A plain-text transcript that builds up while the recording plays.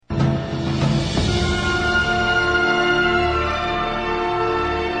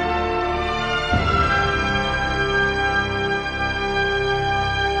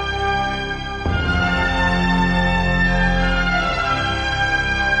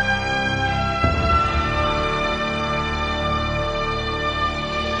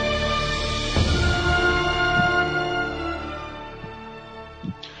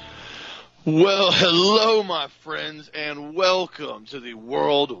Well, hello, my friends, and welcome to the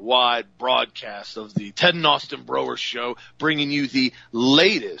worldwide broadcast of the Ted and Austin Broer Show, bringing you the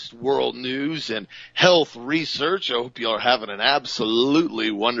latest world news and health research. I hope you are having an absolutely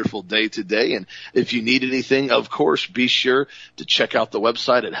wonderful day today, and if you need anything, of course, be sure to check out the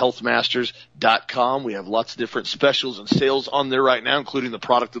website at healthmasters.com. We have lots of different specials and sales on there right now, including the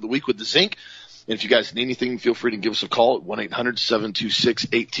product of the week with the zinc. And if you guys need anything, feel free to give us a call at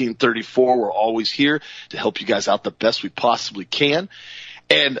 1-800-726-1834. We're always here to help you guys out the best we possibly can.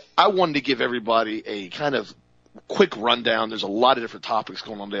 And I wanted to give everybody a kind of quick rundown. There's a lot of different topics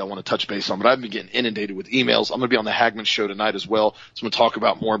going on today I want to touch base on, but I've been getting inundated with emails. I'm going to be on the Hagman Show tonight as well, so I'm going to talk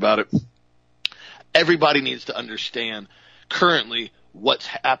about more about it. Everybody needs to understand currently what's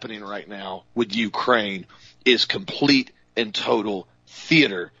happening right now with Ukraine is complete and total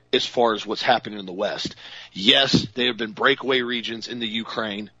theater as far as what's happening in the West. Yes, there have been breakaway regions in the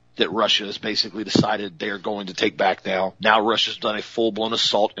Ukraine that Russia has basically decided they are going to take back now. Now Russia's done a full-blown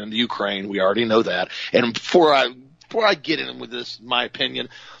assault in the Ukraine. We already know that. And before I get in with this, my opinion,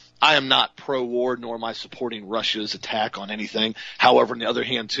 I am not pro-war, nor am I supporting Russia's attack on anything. However, on the other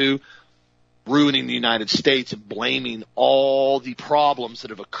hand, too, ruining the United States and blaming all the problems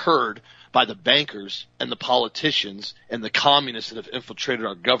that have occurred by the bankers and the politicians and the communists that have infiltrated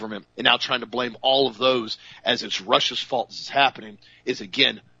our government, and now trying to blame all of those as it's Russia's fault this is happening, is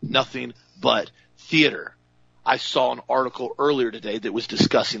again nothing but theater. I saw an article earlier today that was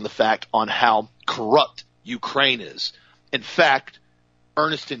discussing the fact on how corrupt Ukraine is. In fact,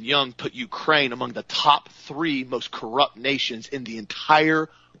 Ernst & Young put Ukraine among the top 3 most corrupt nations in the entire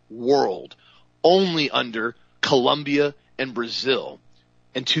world, only under Colombia and Brazil.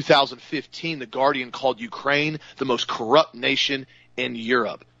 In 2015, The Guardian called Ukraine the most corrupt nation in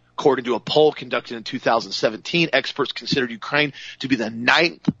Europe. According to a poll conducted in 2017, experts considered Ukraine to be the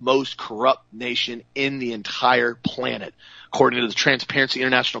 9th most corrupt nation in the entire planet. According to the Transparency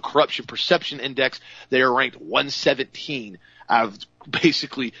International Corruption Perception Index, they are ranked 117 out of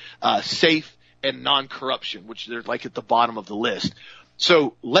basically safe and non-corruption, which they're like at the bottom of the list.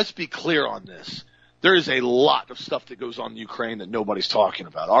 So let's be clear on this. There is a lot of stuff that goes on in Ukraine that nobody's talking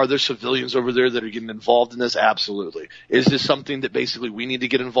about. Are there civilians over there that are getting involved in this? Absolutely. Is this something that basically we need to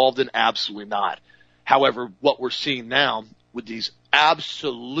get involved in? Absolutely not. However, what we're seeing now with these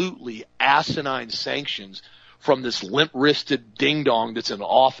absolutely asinine sanctions from this limp-wristed ding-dong that's in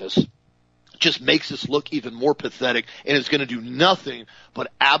office just makes us look even more pathetic, and is going to do nothing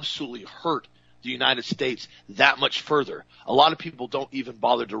but absolutely hurt the United States that much further. A lot of people don't even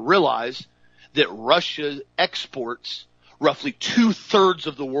bother to realize that Russia exports roughly 2/3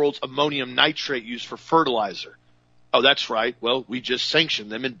 of the world's ammonium nitrate used for fertilizer. Oh, that's right. Well, we just sanctioned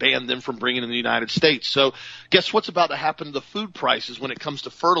them and banned them from bringing in the United States. So guess what's about to happen to the food prices when it comes to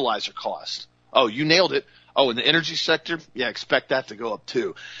fertilizer costs? Oh, you nailed it. Oh, in the energy sector? Yeah, expect that to go up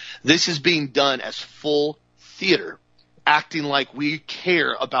too. This is being done as full theater, acting like we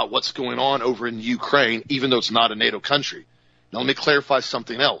care about what's going on over in Ukraine, even though it's not a NATO country. Now, let me clarify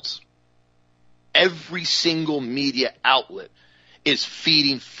something else. Every single media outlet is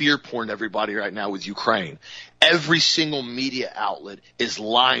feeding fear porn to everybody right now with Ukraine. Every single media outlet is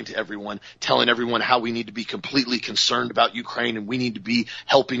lying to everyone, telling everyone how we need to be completely concerned about Ukraine and we need to be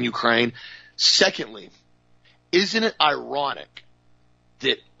helping Ukraine. Secondly, isn't it ironic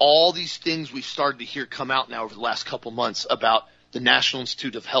that all these things we've started to hear come out now over the last couple months about the National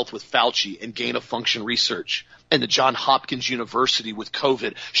Institute of Health with Fauci and gain-of-function research, and the Johns Hopkins University with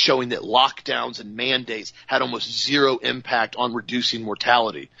COVID showing that lockdowns and mandates had almost zero impact on reducing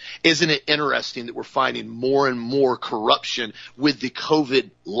mortality? Isn't it interesting that we're finding more and more corruption with the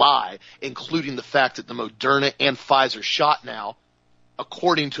COVID lie, including the fact that the Moderna and Pfizer shot now,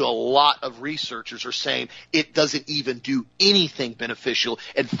 according to a lot of researchers, are saying it doesn't even do anything beneficial.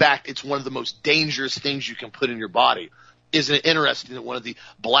 In fact, it's one of the most dangerous things you can put in your body. Isn't it interesting that one of the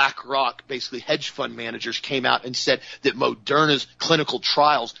BlackRock, basically hedge fund managers, came out and said that Moderna's clinical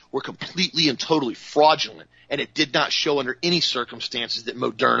trials were completely and totally fraudulent, and it did not show under any circumstances that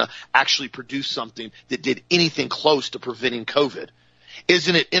Moderna actually produced something that did anything close to preventing COVID?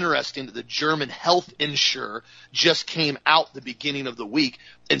 Isn't it interesting that the German health insurer just came out the beginning of the week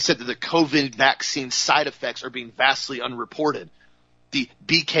and said that the COVID vaccine side effects are being vastly unreported? The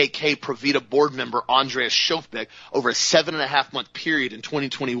BKK Provida board member, Andreas Schofbeck, over a 7.5-month period in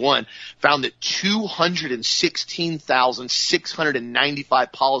 2021, found that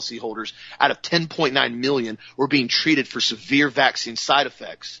 216,695 policyholders out of 10.9 million were being treated for severe vaccine side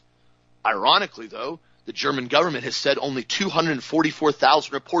effects. Ironically, though, the German government has said only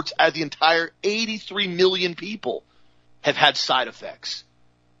 244,000 reports out of the entire 83 million people have had side effects.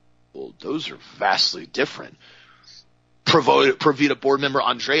 Well, those are vastly different. Provida board member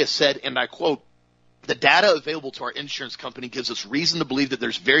Andrea said, and I quote, "The data available to our insurance company gives us reason to believe that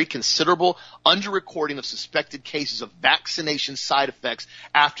there's very considerable underrecording of suspected cases of vaccination side effects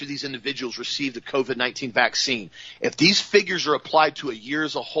after these individuals received the COVID-19 vaccine. If these figures are applied to a year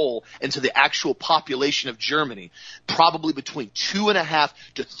as a whole and to the actual population of Germany, probably between 2.5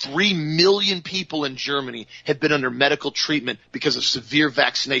 to 3 million people in Germany have been under medical treatment because of severe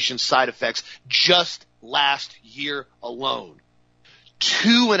vaccination side effects just last year alone."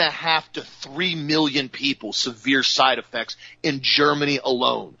 2.5 to 3 million people, severe side effects in Germany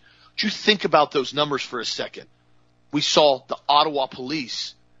alone. Would you think about those numbers for a second? We saw the Ottawa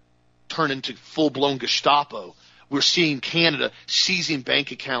police turn into full-blown Gestapo. We're seeing Canada seizing bank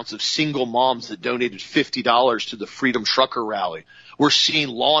accounts of single moms that donated $50 to the Freedom Trucker rally. We're seeing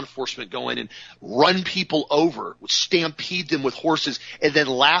law enforcement go in and run people over, stampede them with horses, and then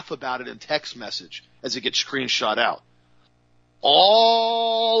laugh about it in text message as it gets screenshot out.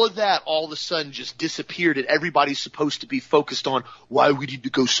 All of that all of a sudden just disappeared, and everybody's supposed to be focused on why we need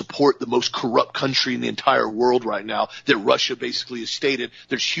to go support the most corrupt country in the entire world right now, that Russia basically has stated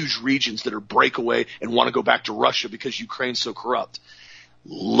there's huge regions that are breakaway and want to go back to Russia because Ukraine's so corrupt.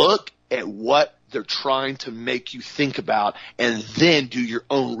 Look at what they're trying to make you think about, and then do your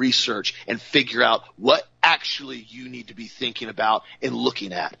own research and figure out what actually you need to be thinking about and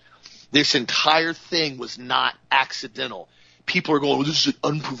looking at. This entire thing was not accidental. People are going, well, this is an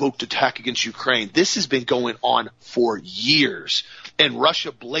unprovoked attack against Ukraine. This has been going on for years. And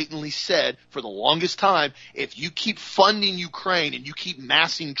Russia blatantly said for the longest time, if you keep funding Ukraine and you keep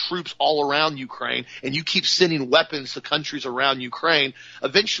massing troops all around Ukraine and you keep sending weapons to countries around Ukraine,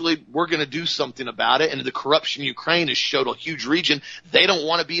 eventually we're going to do something about it. And the corruption in Ukraine has showed a huge region. They don't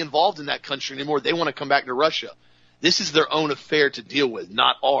want to be involved in that country anymore. They want to come back to Russia. This is their own affair to deal with,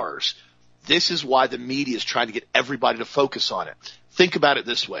 not ours. This is why the media is trying to get everybody to focus on it. Think about it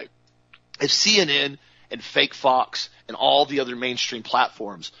this way. If CNN and fake Fox and all the other mainstream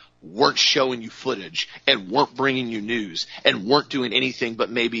platforms weren't showing you footage and weren't bringing you news and weren't doing anything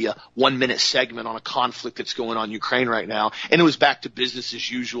but maybe a 1-minute segment on a conflict that's going on in Ukraine right now, and it was back to business as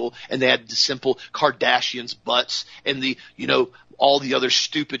usual, and they had the simple Kardashians' butts and the, all the other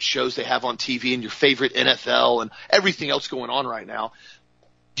stupid shows they have on TV and your favorite NFL and everything else going on right now,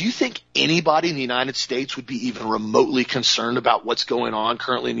 do you think anybody in the United States would be even remotely concerned about what's going on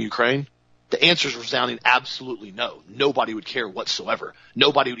currently in Ukraine? The answer is resounding absolutely no. Nobody would care whatsoever.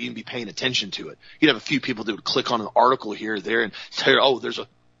 Nobody would even be paying attention to it. You'd have a few people that would click on an article here or there and say, oh, there's a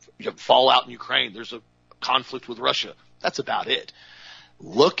fallout in Ukraine. There's a conflict with Russia. That's about it.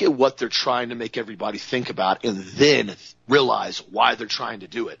 Look at what they're trying to make everybody think about and then realize why they're trying to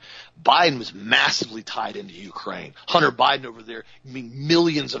do it. Biden was massively tied into Ukraine. Hunter Biden over there,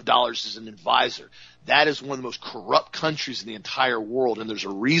 millions of dollars as an advisor. That is one of the most corrupt countries in the entire world, and there's a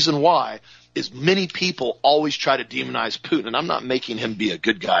reason why is many people always try to demonize Putin, and I'm not making him be a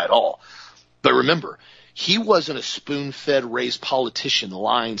good guy at all. But remember, he wasn't a spoon-fed, raised politician,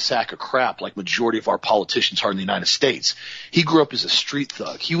 lying sack of crap like majority of our politicians are in the United States. He grew up as a street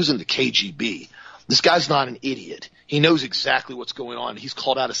thug. He was in the KGB. This guy's not an idiot. He knows exactly what's going on. He's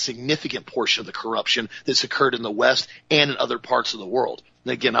called out a significant portion of the corruption that's occurred in the West and in other parts of the world.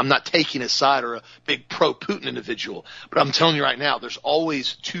 And again, I'm not taking his side or a big pro-Putin individual, but I'm telling you right now, there's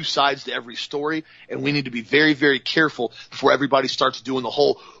always two sides to every story, and we need to be very, very careful before everybody starts doing the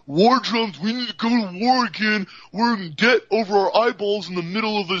whole war drums. We need to go to war again. We're in debt over our eyeballs in the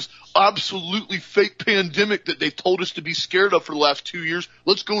middle of this absolutely fake pandemic that they've told us to be scared of for the last 2 years.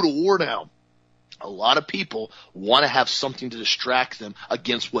 Let's go to war now. A lot of people want to have something to distract them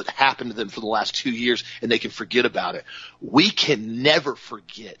against what happened to them for the last 2 years, and they can forget about it. We can never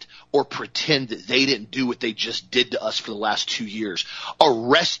forget or pretend that they didn't do what they just did to us for the last 2 years.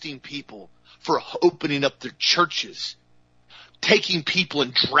 Arresting people for opening up their churches, taking people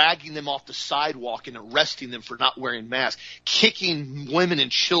and dragging them off the sidewalk and arresting them for not wearing masks, kicking women and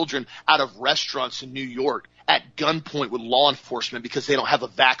children out of restaurants in New York at gunpoint with law enforcement because they don't have a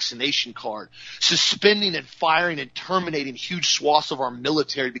vaccination card, suspending and firing and terminating huge swaths of our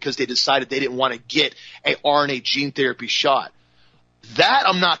military because they decided they didn't want to get a RNA gene therapy shot. That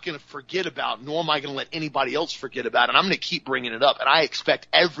I'm not going to forget about, nor am I going to let anybody else forget about it. And I'm going to keep bringing it up. And I expect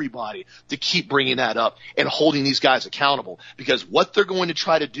everybody to keep bringing that up and holding these guys accountable, because what they're going to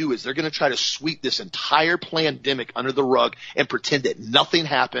try to do is they're going to try to sweep this entire pandemic under the rug and pretend that nothing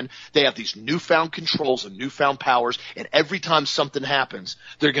happened. They have these newfound controls and newfound powers. And every time something happens,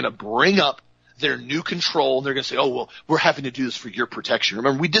 they're going to bring up their new control. And they're going to say, oh, well, we're having to do this for your protection.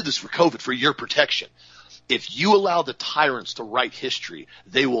 Remember, we did this for COVID for your protection. If you allow the tyrants to write history,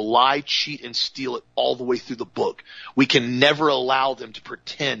 they will lie, cheat, and steal it all the way through the book. We can never allow them to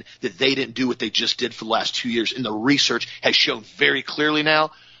pretend that they didn't do what they just did for the last 2 years. And the research has shown very clearly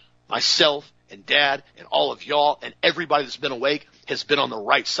now, myself and Dad and all of y'all and everybody that's been awake has been on the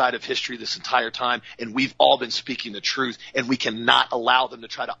right side of history this entire time, and we've all been speaking the truth, and we cannot allow them to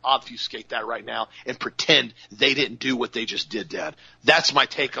try to obfuscate that right now and pretend they didn't do what they just did, Dad. That's my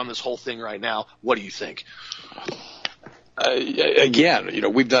take on this whole thing right now. What do you think?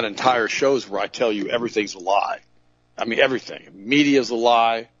 Again, we've done entire shows where I tell you everything's a lie. I mean, everything. Media's a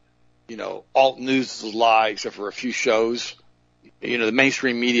lie. Alt news is a lie, except for a few shows. The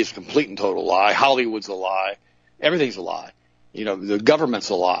mainstream media is a complete and total lie. Hollywood's a lie. Everything's a lie. The government's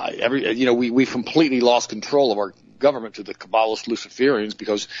a lie. We've completely lost control of our government to the Kabbalist Luciferians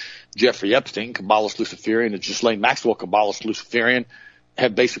because Jeffrey Epstein, Kabbalist Luciferian, and Ghislaine Maxwell, Kabbalist Luciferian,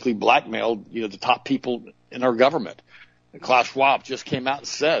 have basically blackmailed, the top people in our government. And Klaus Schwab just came out and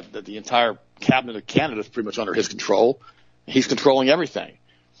said that the entire cabinet of Canada is pretty much under his control. He's controlling everything.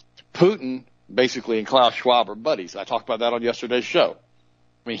 Putin, basically, and Klaus Schwab are buddies. I talked about that on yesterday's show.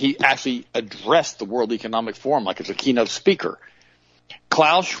 I mean, he actually addressed the World Economic Forum like it's a keynote speaker.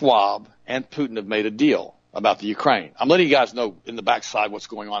 Klaus Schwab and Putin have made a deal about the Ukraine. I'm letting you guys know in the backside what's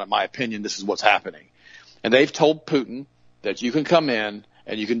going on. In my opinion, this is what's happening. And they've told Putin that you can come in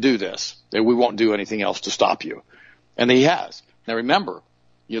and you can do this, that we won't do anything else to stop you. And he has. Now, remember,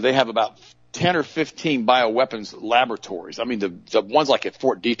 they have about 10 or 15 bioweapons laboratories. I mean, the ones like at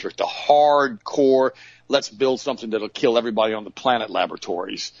Fort Detrick, the hardcore, let's build something that'll kill everybody on the planet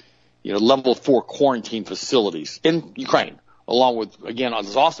laboratories, level 4 quarantine facilities in Ukraine, along with, again,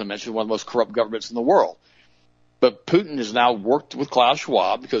 as Austin mentioned, one of the most corrupt governments in the world. But Putin has now worked with Klaus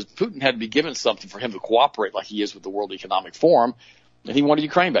Schwab because Putin had to be given something for him to cooperate like he is with the World Economic Forum. And he wanted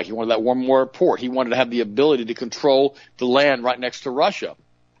Ukraine back. He wanted that one more port. He wanted to have the ability to control the land right next to Russia.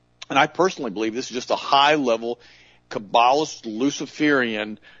 And I personally believe this is just a high-level Kabbalist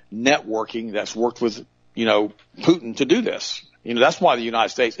Luciferian networking that's worked with, Putin to do this. That's why the United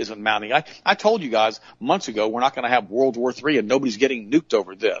States isn't mounting. I told you guys months ago we're not going to have World War III and nobody's getting nuked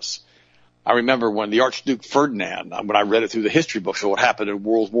over this. I remember when the Archduke Ferdinand, when I read it through the history books of what happened in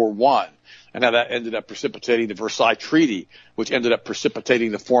World War I, and how that ended up precipitating the Versailles Treaty, which ended up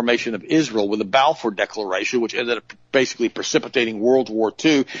precipitating the formation of Israel with the Balfour Declaration, which ended up basically precipitating World War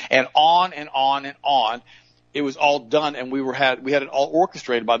II, and on and on and on. It was all done, and we had it all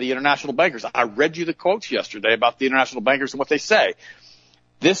orchestrated by the international bankers. I read you the quotes yesterday about the international bankers and what they say.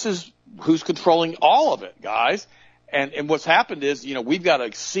 This is who's controlling all of it, guys. And what's happened is, we've got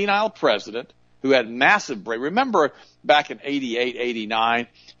a senile president who had massive brain. Remember back in 88, 89,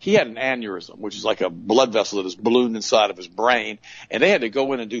 he had an aneurysm, which is like a blood vessel that is ballooned inside of his brain. And they had to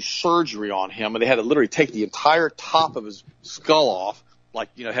go in and do surgery on him. And they had to literally take the entire top of his skull off, like,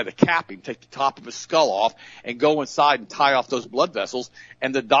 had a capping, take the top of his skull off and go inside and tie off those blood vessels.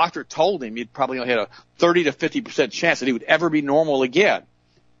 And the doctor told him he'd probably only had a 30 to 50% chance that he would ever be normal again.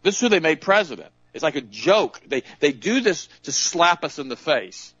 This is who they made president. It's like a joke. They do this to slap us in the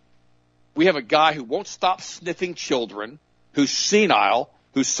face. We have a guy who won't stop sniffing children, who's senile,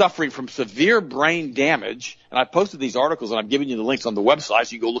 who's suffering from severe brain damage. And I posted these articles, and I'm giving you the links on the website,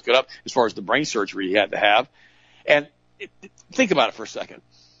 so you can go look it up as far as the brain surgery he had to have. And think about it for a second.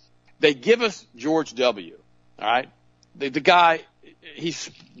 They give us George W., all right? The guy, he's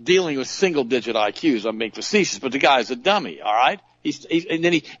dealing with single-digit IQs. I'm being facetious, but the guy's a dummy, all right? And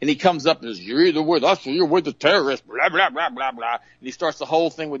he comes up and says, you're either with us or you're with the terrorists, blah, blah, blah, blah, blah. And he starts the whole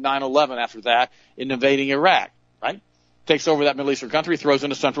thing with 9/11 after that in invading Iraq, right? Takes over that Middle Eastern country, throws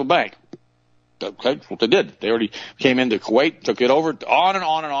in a central bank. Okay, that's what they did. They already came into Kuwait, took it over, on and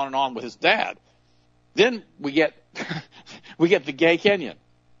on and on and on with his dad. Then we get the gay Kenyan.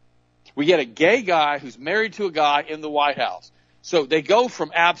 We get a gay guy who's married to a guy in the White House. So they go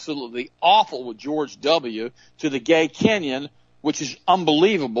from absolutely awful with George W. to the gay Kenyan, which is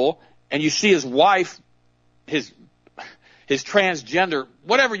unbelievable. And you see his wife, his transgender,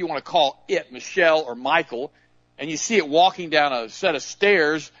 whatever you want to call it, Michelle or Michael, and you see it walking down a set of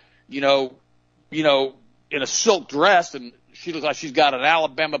stairs, in a silk dress, and she looks like she's got an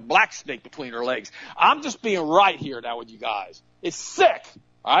Alabama black snake between her legs. I'm just being right here now with you guys. It's sick,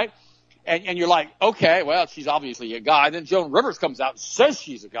 all right? And you're like, okay, well, she's obviously a guy. Then Joan Rivers comes out and says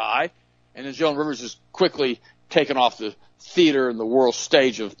she's a guy, and then Joan Rivers is quickly taken off the theater and the world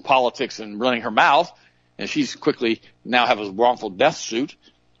stage of politics and running her mouth, and she's quickly now have a wrongful death suit.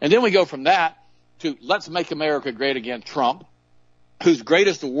 And then we go from that to let's make America great again, Trump. whose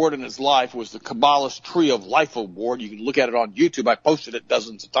greatest award in his life was the Kabbalist Tree of Life Award. You can look at it on YouTube. I posted it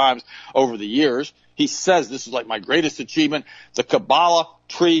dozens of times over the years. He says this is like my greatest achievement, the Kabbalah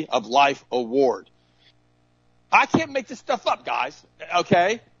Tree of Life Award. I can't make this stuff up, guys,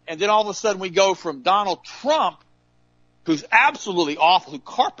 okay? And then all of a sudden we go from Donald Trump, who's absolutely awful, who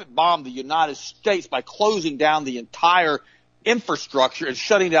carpet bombed the United States by closing down the entire infrastructure and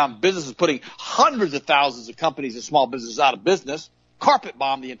shutting down businesses, putting hundreds of thousands of companies and small businesses out of business, carpet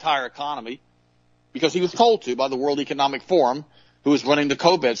bombed the entire economy because he was told to by the World Economic Forum, who was running the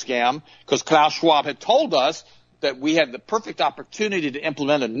COVID scam, because Klaus Schwab had told us that we had the perfect opportunity to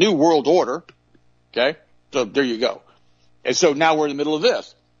implement a new world order. Okay? So there you go. And so now we're in the middle of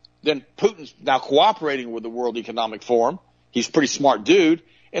this. Then Putin's now cooperating with the World Economic Forum. He's a pretty smart dude.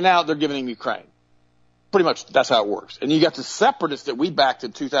 And now they're giving him Ukraine. Pretty much that's how it works. And you got the separatists that we backed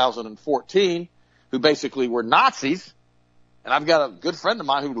in 2014 who basically were Nazis. And I've got a good friend of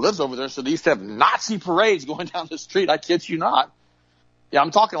mine who lives over there, so they used to have Nazi parades going down the street. I kid you not. Yeah,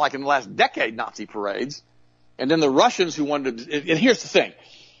 I'm talking like in the last decade Nazi parades. And then the Russians who wanted to – and here's the thing.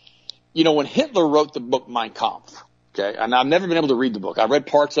 You know, when Hitler wrote the book Mein Kampf, okay, and I've never been able to read the book. I read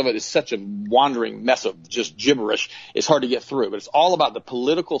parts of it. It's such a wandering mess of just gibberish. It's hard to get through. But it's all about the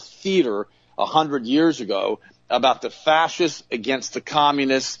political theater 100 years ago about the fascists against the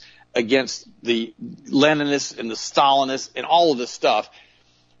communists, against the Leninists and the Stalinists and all of this stuff.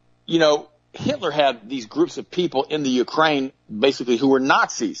 You know, Hitler had these groups of people in the Ukraine basically who were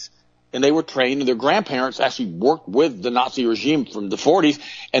Nazis. And they were trained, and their grandparents actually worked with the Nazi regime from the 40s,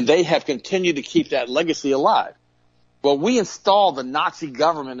 and they have continued to keep that legacy alive. Well, we installed the Nazi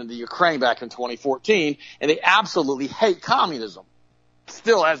government in the Ukraine back in 2014, and they absolutely hate communism,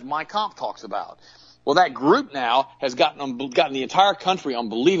 still as Mein Kampf talks about. Well, that group now has gotten the entire country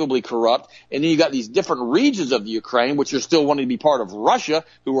unbelievably corrupt, and then you got these different regions of the Ukraine, which are still wanting to be part of Russia,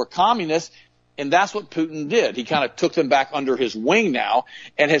 who are communists. And that's what Putin did. He kind of took them back under his wing now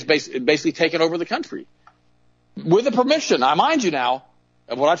and has basically taken over the country. With the permission, I mind you now,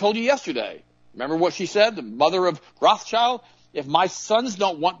 of what I told you yesterday. Remember what she said, the mother of Rothschild? If my sons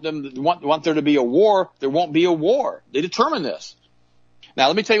don't want there to be a war, there won't be a war. They determined this. Now,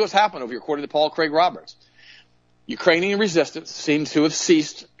 let me tell you what's happened over here, according to Paul Craig Roberts. Ukrainian resistance seems to have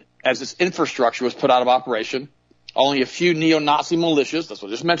ceased as its infrastructure was put out of operation. Only a few neo-Nazi militias, that's what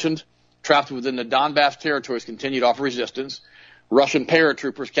I just mentioned, trapped within the Donbass territories continued to offer resistance. Russian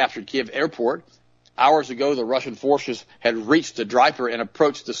paratroopers captured Kiev airport. Hours ago, the Russian forces had reached the Dnieper and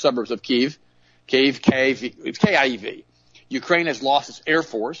approached the suburbs of Kiev. It's Kiev. Ukraine has lost its air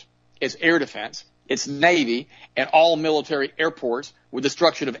force, its air defense, its navy, and all military airports. With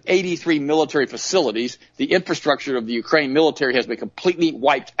destruction of 83 military facilities, the infrastructure of the Ukraine military has been completely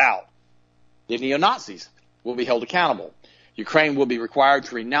wiped out. The neo-Nazis will be held accountable. Ukraine will be required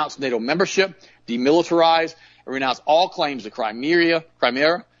to renounce NATO membership, demilitarize, and renounce all claims to Crimea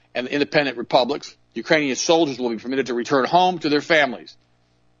and the independent republics. Ukrainian soldiers will be permitted to return home to their families.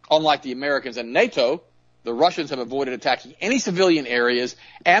 Unlike the Americans and NATO, the Russians have avoided attacking any civilian areas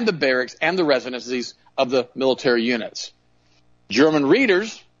and the barracks and the residences of the military units. German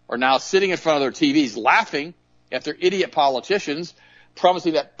readers are now sitting in front of their TVs laughing at their idiot politicians,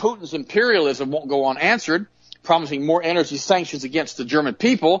 promising that Putin's imperialism won't go unanswered, promising more energy sanctions against the German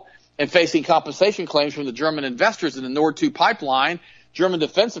people, and facing compensation claims from the German investors in the Nord 2 pipeline. German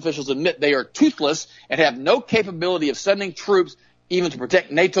defense officials admit they are toothless and have no capability of sending troops even to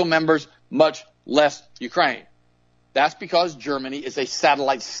protect NATO members, much less Ukraine. That's because Germany is a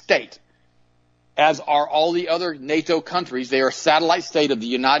satellite state. As are all the other NATO countries, they are a satellite state of the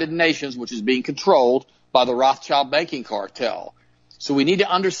United Nations, which is being controlled by the Rothschild banking cartel. So we need to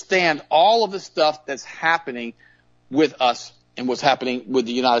understand all of the stuff that's happening with us and what's happening with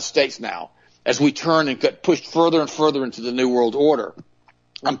the United States now as we turn and get pushed further and further into the New World Order.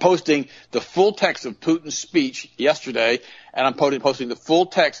 I'm posting the full text of Putin's speech yesterday, and I'm posting the full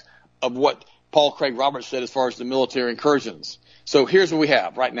text of what Paul Craig Roberts said as far as the military incursions. So here's what we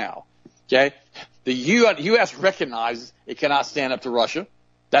have right now. Okay? The U.S. recognizes it cannot stand up to Russia.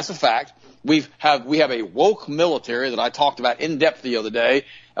 That's a fact. We have a woke military that I talked about in depth the other day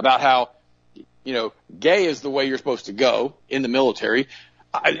about how, you know, gay is the way you're supposed to go in the military.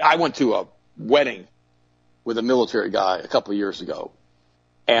 I went to a wedding with a military guy a couple of years ago,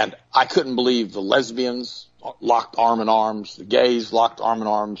 and I couldn't believe the lesbians locked arm in arms, the gays locked arm in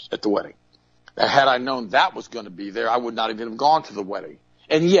arms at the wedding. Had I known that was going to be there, I would not even have gone to the wedding.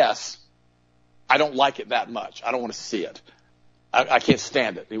 And yes, I don't like it that much. I don't want to see it. I can't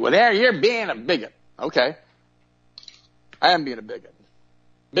stand it. Well, there, you're being a bigot. Okay. I am being a bigot.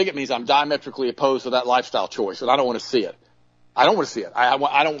 Bigot means I'm diametrically opposed to that lifestyle choice, and I don't want to see it. I don't want to see it. I don't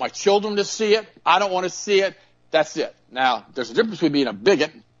want my children to see it. I don't want to see it. That's it. Now, there's a difference between being a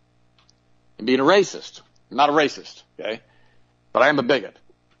bigot and being a racist. I'm not a racist, okay? But I am a bigot.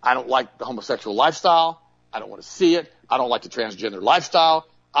 I don't like the homosexual lifestyle. I don't want to see it. I don't like the transgender lifestyle.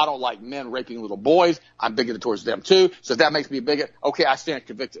 I don't like men raping little boys. I'm bigoted towards them too. So if that makes me a bigot, okay, I stand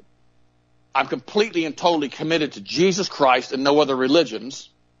convicted. I'm completely and totally committed to Jesus Christ and no other religions.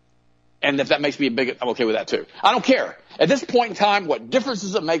 And if that makes me a bigot, I'm okay with that too. I don't care. At this point in time, what difference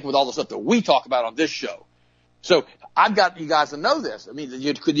does it make with all the stuff that we talk about on this show? So I've got you guys to know this. I mean, the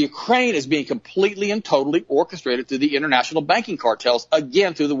Ukraine is being completely and totally orchestrated through the international banking cartels,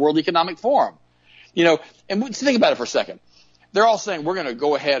 again, through the World Economic Forum. You know, and think about it for a second. They're all saying we're going to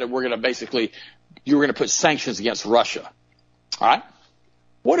go ahead and we're going to basically, you're going to put sanctions against Russia. All right?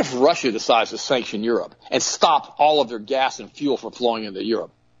 What if Russia decides to sanction Europe and stop all of their gas and fuel from flowing into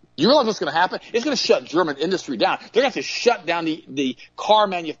Europe? You realize what's going to happen? It's going to shut German industry down. They're going to have to shut down the car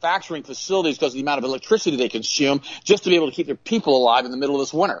manufacturing facilities because of the amount of electricity they consume just to be able to keep their people alive in the middle of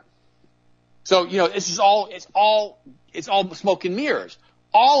this winter. So, you know, it's all smoke and mirrors.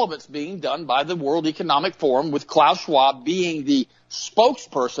 All of it's being done by the World Economic Forum, with Klaus Schwab being the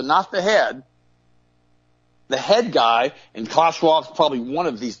spokesperson, not the head. The head guy, and Klaus Schwab's probably one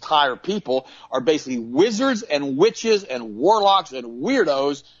of these tired people, are basically wizards and witches and warlocks and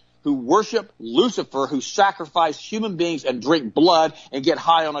weirdos who worship Lucifer, who sacrifice human beings and drink blood and get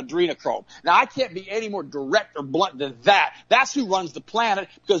high on adrenochrome. Now, I can't be any more direct or blunt than that. That's who runs the planet,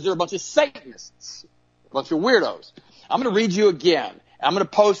 because they're a bunch of Satanists, a bunch of weirdos. I'm going to read you again. I'm going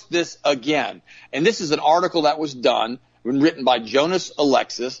to post this again. And this is an article that was done, written by Jonas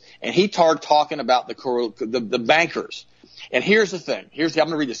Alexis, and he started talking about the bankers. And here's the thing. I'm going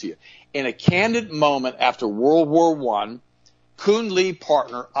to read this to you. In a candid moment after World War I, Kuhn Lee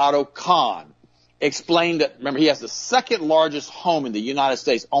partner Otto Kahn explained that, remember, he has the second largest home in the United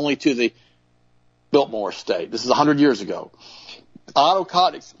States, only to the Biltmore estate. This is 100 years ago. Otto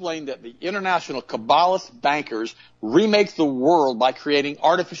Kahn explained that the international Kabbalist bankers remake the world by creating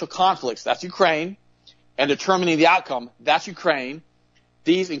artificial conflicts. That's Ukraine. And determining the outcome. That's Ukraine.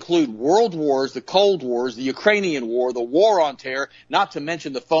 These include world wars, the Cold Wars, the Ukrainian War, the War on Terror, not to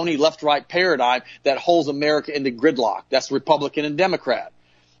mention the phony left-right paradigm that holds America into gridlock. That's Republican and Democrat.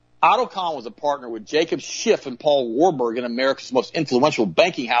 Otto Kahn was a partner with Jacob Schiff and Paul Warburg in America's most influential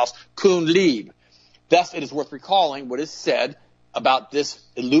banking house, Kuhn Lieb. Thus, it is worth recalling what is said about this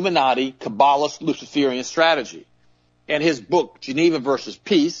Illuminati, Kabbalist, Luciferian strategy. In his book, Geneva versus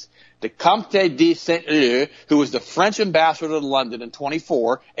Peace, the Comte de Saint-Leu, who was the French ambassador to London in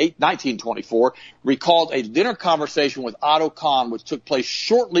 1924, recalled a dinner conversation with Otto Kahn, which took place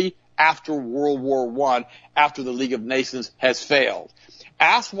shortly after World War I, after the League of Nations has failed.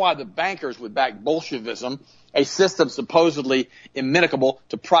 Asked why the bankers would back Bolshevism, a system supposedly immunicable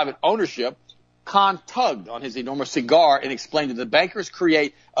to private ownership, Kahn tugged on his enormous cigar and explained that the bankers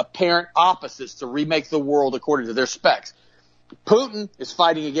create apparent opposites to remake the world according to their specs. Putin is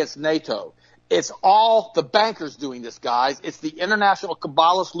fighting against NATO. It's all the bankers doing this, guys. It's the international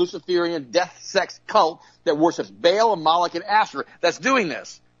Kabbalist Luciferian death sex cult that worships Baal and Moloch and Asher that's doing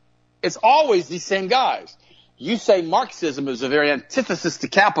this. It's always these same guys. You say Marxism is a very antithesis to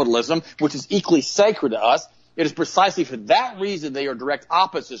capitalism, which is equally sacred to us. It is precisely for that reason they are direct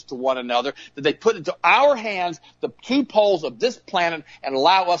opposites to one another, that they put into our hands the two poles of this planet and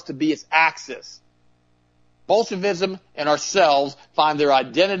allow us to be its axis. Bolshevism and ourselves find their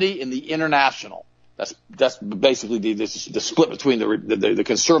identity in the international. That's basically the split between the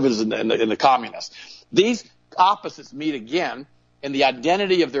conservatives and the communists. These opposites meet again in the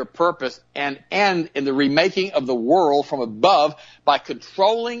identity of their purpose and end in the remaking of the world from above by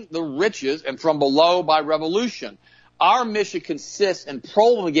controlling the riches and from below by revolution. Our mission consists in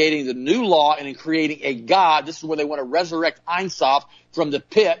promulgating the new law and in creating a God. This is where they want to resurrect Ein Sof from the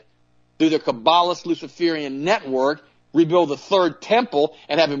pit through their Kabbalist Luciferian network, rebuild the third temple,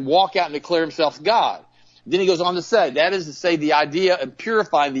 and have him walk out and declare himself God. Then he goes on to say, that is to say, the idea of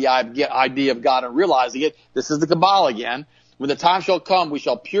purifying the idea of God and realizing it. This is the Kabbalah again. When the time shall come, we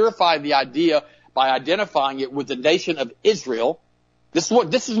shall purify the idea by identifying it with the nation of Israel. This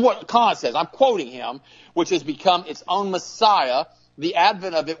is what Kahn says. I'm quoting him, which has become its own Messiah. The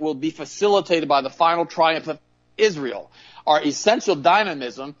advent of it will be facilitated by the final triumph of Israel. Our essential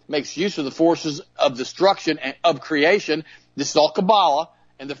dynamism makes use of the forces of destruction and of creation. This is all Kabbalah,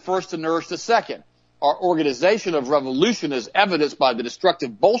 and the first to nourish the second. Our organization of revolution is evidenced by the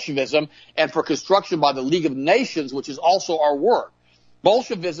destructive Bolshevism and for construction by the League of Nations, which is also our work.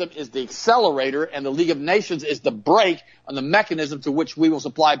 Bolshevism is the accelerator and the League of Nations is the brake on the mechanism to which we will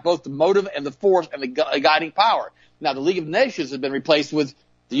supply both the motive and the force and the guiding power. Now, the League of Nations has been replaced with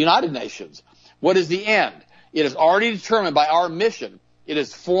the United Nations. What is the end? It is already determined by our mission. It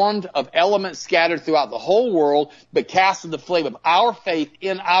is formed of elements scattered throughout the whole world, but cast in the flame of our faith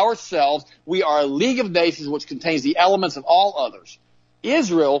in ourselves. We are a League of Nations which contains the elements of all others.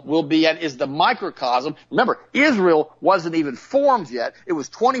 Israel will be and is the microcosm. Remember, Israel wasn't even formed yet. It was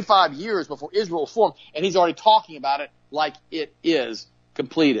 25 years before Israel was formed, and he's already talking about it like it is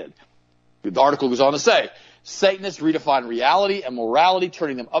completed. The article goes on to say, Satanists redefine reality and morality,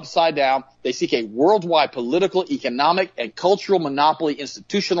 turning them upside down. They seek a worldwide political, economic, and cultural monopoly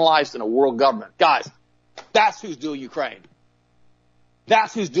institutionalized in a world government. Guys, that's who's doing Ukraine.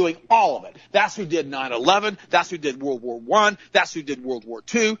 That's who's doing all of it. That's who did 9/11. That's who did World War I. That's who did World War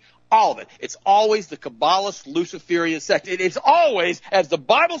II. All of it. It's always the Kabbalist Luciferian sect. It's always, as the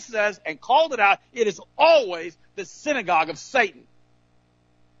Bible says and called it out, it is always the synagogue of Satan.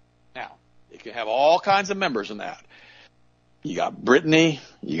 Now, you can have all kinds of members in that. You got Brittany,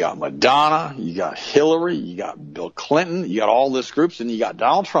 you got Madonna, you got Hillary, you got Bill Clinton, you got all these groups, and you got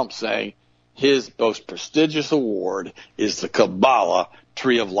Donald Trump saying his most prestigious award is the Kabbalah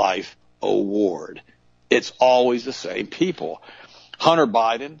Tree of Life Award. It's always the same people. Hunter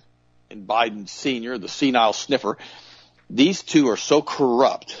Biden and Biden Sr., the senile sniffer, these two are so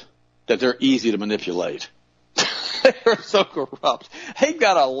corrupt that they're easy to manipulate. They're so corrupt. They've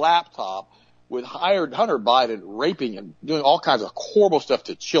got a laptop with Hunter Biden raping and doing all kinds of horrible stuff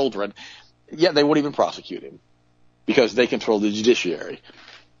to children, yet they won't even prosecute him because they control the judiciary.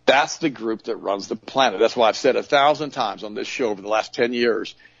 That's the group that runs the planet. That's why I've said 1,000 times on this show over the last 10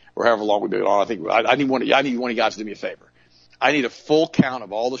 years, or however long we've been on. I think I need one of you guys to do me a favor. I need a full count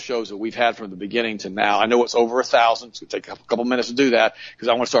of all the shows that we've had from the beginning to now. I know it's over 1,000. It's going to take a couple minutes to do that because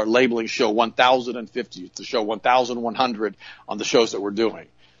I want to start labeling show 1,050 to show 1,100 on the shows that we're doing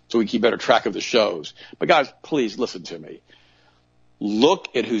so we can keep better track of the shows. But guys, please listen to me.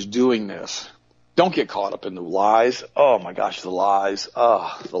 Look at who's doing this. Don't get caught up in the lies. Oh my gosh, the lies.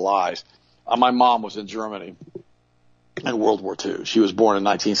 The lies. My mom was in Germany in World War II. She was born in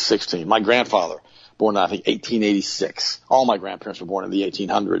 1916. My grandfather, born in, I think, 1886. All my grandparents were born in the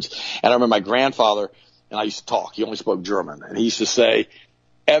 1800s. And I remember my grandfather, and I used to talk. He only spoke German. And he used to say,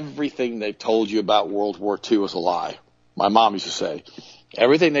 everything they told you about World War II was a lie. My mom used to say,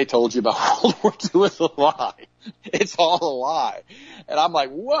 everything they told you about World War II is a lie. It's all a lie. And I'm like,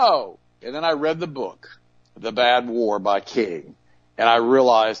 whoa. And then I read the book, The Bad War by King, and I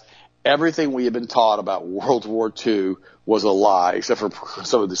realized everything we had been taught about World War II was a lie, except for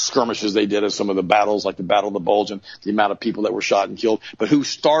some of the skirmishes they did and some of the battles, like the Battle of the Bulge and the amount of people that were shot and killed. But who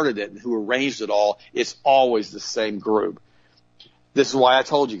started it and who arranged it all, it's always the same group. This is why I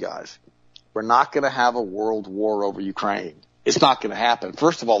told you guys, we're not going to have a world war over Ukraine. It's not going to happen.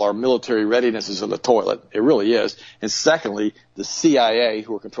 First of all, our military readiness is in the toilet. It really is. And secondly, the CIA,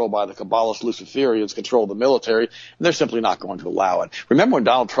 who are controlled by the Kabbalist Luciferians, control the military, and they're simply not going to allow it. Remember when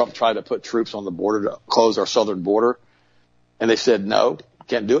Donald Trump tried to put troops on the border to close our southern border? And they said, no,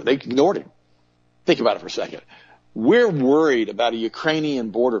 can't do it. They ignored him. Think about it for a second. We're worried about a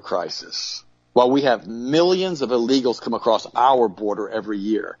Ukrainian border crisis while we have millions of illegals come across our border every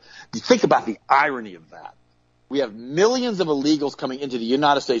year. You think about the irony of that. We have millions of illegals coming into the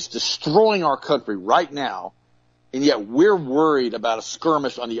United States, destroying our country right now, and yet we're worried about a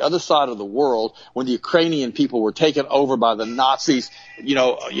skirmish on the other side of the world when the Ukrainian people were taken over by the Nazis, back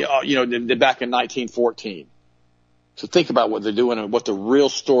in 1914. So think about what they're doing and what the real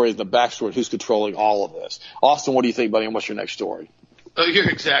story is, the backstory, who's controlling all of this. Austin, what do you think, buddy, and what's your next story? You're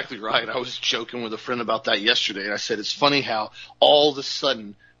exactly right. I was joking with a friend about that yesterday, and I said it's funny how all of a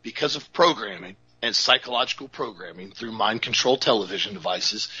sudden, because of programming, and psychological programming through mind control television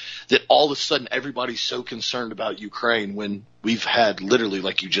devices, that all of a sudden everybody's so concerned about Ukraine when we've had literally,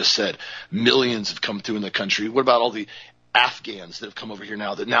 like you just said, millions have come through in the country. What about all the Afghans that have come over here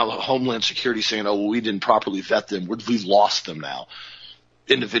now that now the Homeland Security is saying, oh, well, we didn't properly vet them. We've lost them now.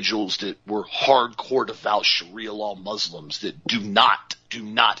 Individuals that were hardcore devout Sharia law Muslims that do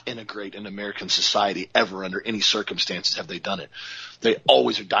not integrate in American society ever under any circumstances have they done it. They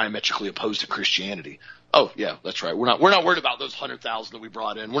always are diametrically opposed to Christianity. Oh, yeah, that's right. We're not worried about those 100,000 that we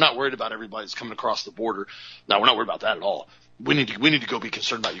brought in. We're not worried about everybody that's coming across the border. No, we're not worried about that at all. We need to go be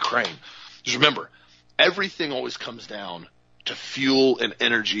concerned about Ukraine. Just remember, everything always comes down to fuel and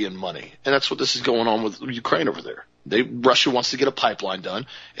energy and money. And that's what this is going on with Ukraine over there. Russia wants to get a pipeline done,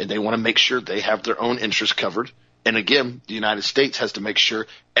 and they want to make sure they have their own interests covered. And again, the United States has to make sure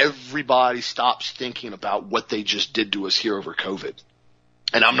everybody stops thinking about what they just did to us here over COVID.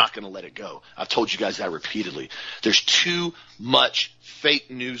 And I'm not going to let it go. I've told you guys that repeatedly. There's too much fake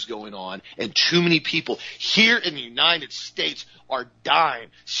news going on, and too many people here in the United States are dying,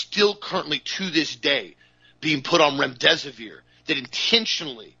 still currently to this day, being put on remdesivir that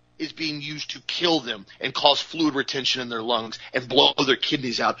intentionally is being used to kill them and cause fluid retention in their lungs and blow their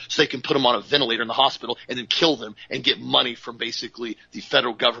kidneys out so they can put them on a ventilator in the hospital and then kill them and get money from basically the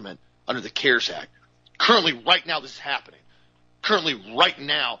federal government under the CARES Act. Currently, right now, this is happening. Currently, right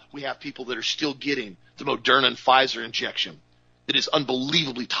now, we have people that are still getting the Moderna and Pfizer injection that is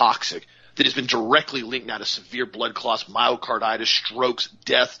unbelievably toxic, that has been directly linked now to severe blood clots, myocarditis, strokes,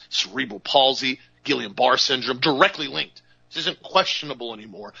 death, cerebral palsy, Guillain-Barré syndrome, directly linked. This isn't questionable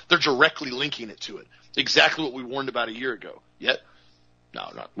anymore. They're directly linking it to it. Exactly what we warned about a year ago. Yet, no,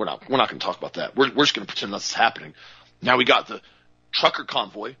 we're not going to talk about that. We're just going to pretend nothing's happening. Now we got the trucker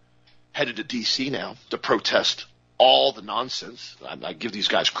convoy headed to D.C. now to protest all the nonsense. I give these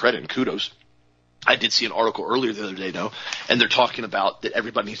guys credit and kudos. I did see an article earlier the other day, though, and they're talking about that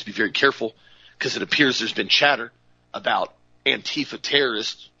everybody needs to be very careful because it appears there's been chatter about Antifa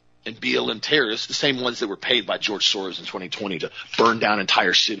terrorists and BLM terrorists, the same ones that were paid by George Soros in 2020 to burn down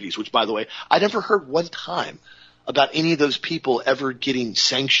entire cities, which, by the way, I never heard one time about any of those people ever getting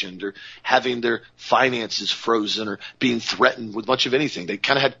sanctioned or having their finances frozen or being threatened with much of anything. They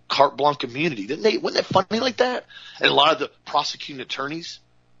kind of had carte blanche immunity, didn't they? Wasn't that funny like that? And a lot of the prosecuting attorneys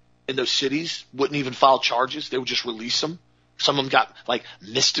in those cities wouldn't even file charges. They would just release them. Some of them got like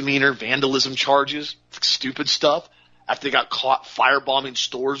misdemeanor vandalism charges, stupid stuff, after they got caught firebombing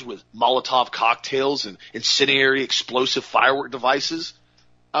stores with Molotov cocktails and incendiary explosive firework devices.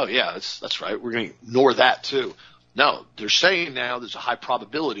 Oh, yeah, that's right. We're going to ignore that, too. No, they're saying now there's a high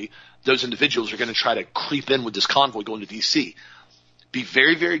probability those individuals are going to try to creep in with this convoy going to D.C. Be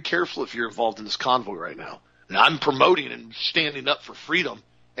very, very careful if you're involved in this convoy right now. And I'm promoting and standing up for freedom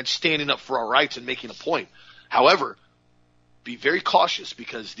and standing up for our rights and making a point. However, be very cautious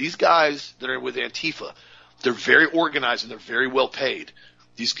because these guys that are with Antifa, they're very organized and they're very well paid.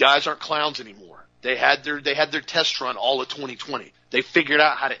 These guys aren't clowns anymore. They had their test run all of 2020. They figured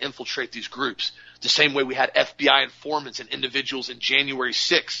out how to infiltrate these groups the same way we had FBI informants and individuals in January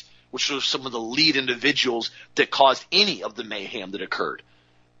 6th, which were some of the lead individuals that caused any of the mayhem that occurred.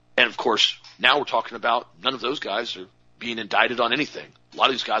 And, of course, now we're talking about none of those guys are being indicted on anything. A lot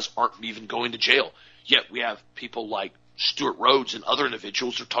of these guys aren't even going to jail. Yet we have people like Stuart Rhodes and other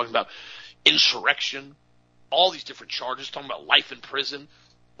individuals who are talking about insurrection, all these different charges, talking about life in prison.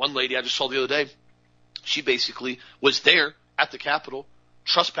 One lady I just saw the other day, she basically was there at the Capitol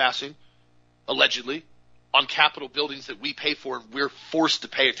trespassing, allegedly, on Capitol buildings that we pay for and we're forced to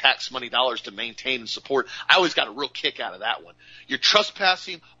pay tax money dollars to maintain and support. I always got a real kick out of that one. You're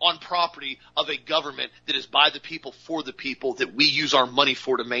trespassing on property of a government that is by the people for the people that we use our money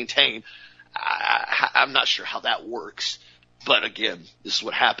for to maintain. I'm not sure how that works. But again, this is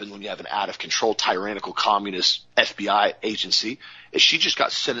what happens when you have an out-of-control, tyrannical, communist FBI agency. And she just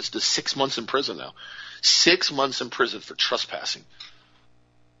got sentenced to 6 months in prison now. 6 months in prison for trespassing.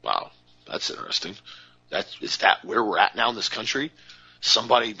 Wow, that's interesting. Is that where we're at now in this country?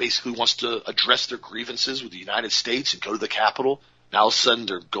 Somebody basically wants to address their grievances with the United States and go to the Capitol. Now all of a sudden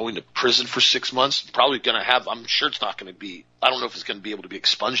they're going to prison for 6 months. Probably going to have – I'm sure it's not going to be – I don't know if it's going to be able to be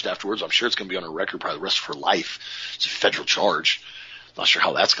expunged afterwards. I'm sure it's going to be on her record probably the rest of her life. It's a federal charge. Not sure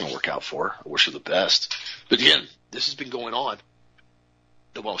how that's going to work out for her. I wish her the best. But again, this has been going on.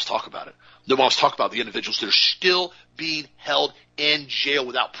 Nobody wants to talk about it. Nobody wants to talk about the individuals that are still being held in jail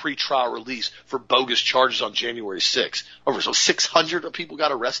without pretrial release for bogus charges on January 6th. Over 600 people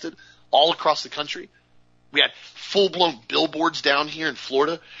got arrested all across the country. We had full-blown billboards down here in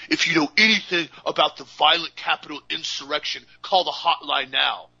Florida. If you know anything about the violent Capitol insurrection, call the hotline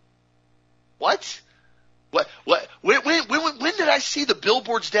now. What? When did I see the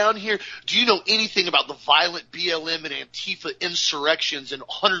billboards down here? Do you know anything about the violent BLM and Antifa insurrections in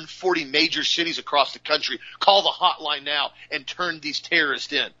 140 major cities across the country? Call the hotline now and turn these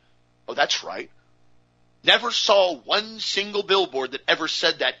terrorists in. Oh, that's right. Never saw one single billboard that ever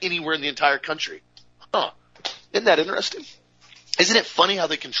said that anywhere in the entire country. Huh. Isn't that interesting? Isn't it funny how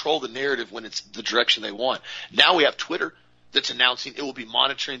they control the narrative when it's the direction they want? Now we have Twitter that's announcing it will be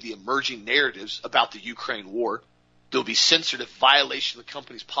monitoring the emerging narratives about the Ukraine war. They'll be censored if violation of the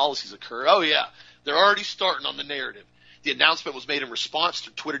company's policies occur. Oh, yeah, they're already starting on the narrative. The announcement was made in response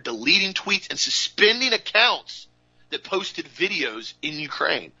to Twitter deleting tweets and suspending accounts that posted videos in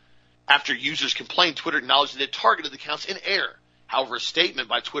Ukraine. After users complained, Twitter acknowledged that it targeted the accounts in error. However, a statement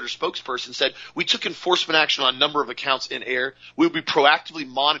by Twitter spokesperson said, "We took enforcement action on a number of accounts in error. We will be proactively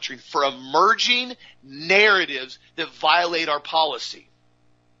monitoring for emerging narratives that violate our policy."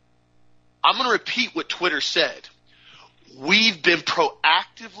 I'm going to repeat what Twitter said. We've been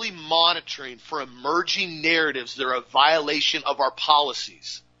proactively monitoring for emerging narratives that are a violation of our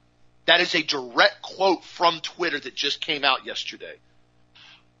policies. That is a direct quote from Twitter that just came out yesterday.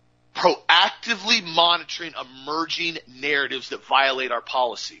 Proactively monitoring emerging narratives that violate our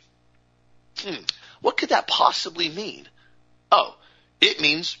policy. What could that possibly mean? Oh, it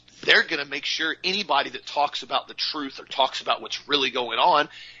means they're going to make sure anybody that talks about the truth or talks about what's really going on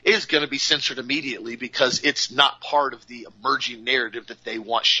is going to be censored immediately because it's not part of the emerging narrative that they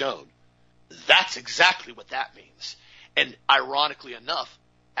want shown. That's exactly what that means. And ironically enough,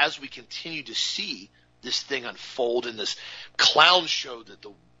 as we continue to see this thing unfold in this clown show that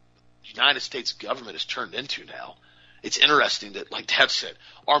the United States government has turned into now, it's interesting that, like Dad said,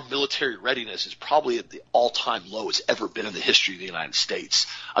 our military readiness is probably at the all-time low it's ever been in the history of the United States.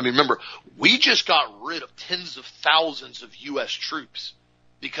 I mean, remember, we just got rid of tens of thousands of U.S. troops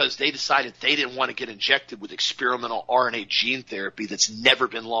because they decided they didn't want to get injected with experimental RNA gene therapy that's never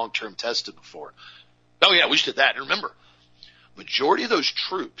been long-term tested before. Oh, yeah, we just did that. And remember, majority of those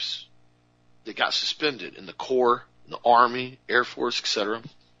troops that got suspended in the Corps, in the Army, Air Force, etc.,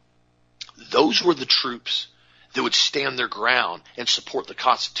 those were the troops that would stand their ground and support the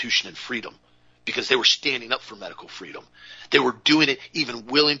Constitution and freedom because they were standing up for medical freedom. They were doing it even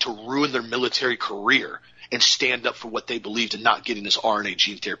willing to ruin their military career and stand up for what they believed in not getting this RNA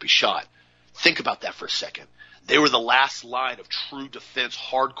gene therapy shot. Think about that for a second. They were the last line of true defense,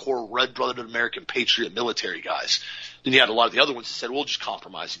 hardcore, red-blooded American patriot military guys. Then you had a lot of the other ones that said, we'll just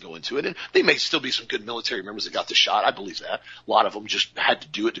compromise and go into it. And they may still be some good military members that got the shot. I believe that. A lot of them just had to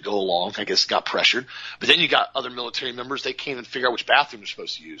do it to go along. I guess got pressured. But then you got other military members. They can't even figure out which bathroom they're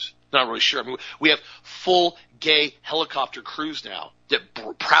supposed to use. Not really sure. I mean, we have full gay helicopter crews now that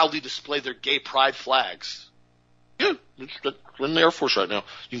proudly display their gay pride flags. Yeah, we're in the Air Force right now.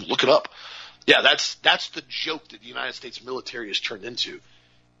 You can look it up. Yeah, that's the joke that the United States military has turned into.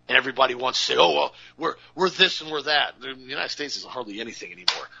 And everybody wants to say, oh, well, we're this and we're that. The United States isn't hardly anything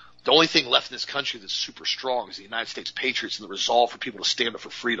anymore. The only thing left in this country that's super strong is the United States patriots and the resolve for people to stand up for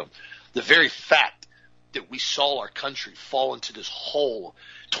freedom. The very fact that we saw our country fall into this hole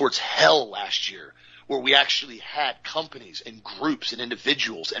towards hell last year, where we actually had companies and groups and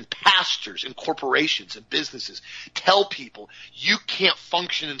individuals and pastors and corporations and businesses tell people you can't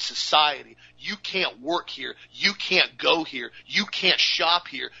function in society, you can't work here, you can't go here, you can't shop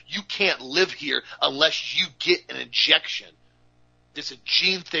here, you can't live here unless you get an injection. It's a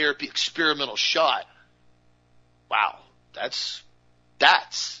gene therapy experimental shot. Wow, that's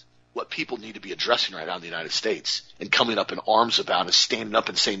what people need to be addressing right now in the United States and coming up in arms about and standing up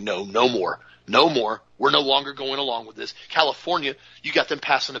and saying no more. No more. We're no longer going along with this. California, you got them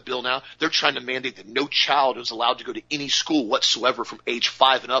passing a bill now. They're trying to mandate that no child is allowed to go to any school whatsoever from age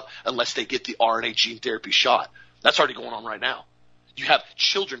 5 and up unless they get the RNA gene therapy shot. That's already going on right now. You have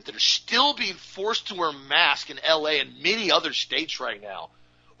children that are still being forced to wear masks in L.A. and many other states right now,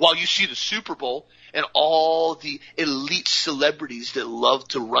 while you see the Super Bowl and all the elite celebrities that love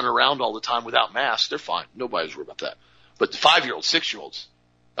to run around all the time without masks. They're fine. Nobody's worried about that. But the 5-year-olds, 6-year-olds,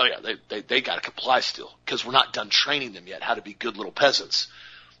 oh, yeah, they got to comply still because we're not done training them yet how to be good little peasants.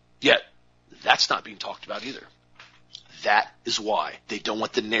 Yet, that's not being talked about either. That is why they don't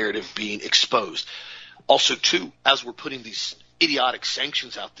want the narrative being exposed. Also, too, as we're putting these idiotic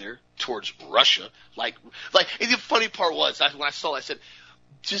sanctions out there towards Russia, like and the funny part was, when I saw it, I said,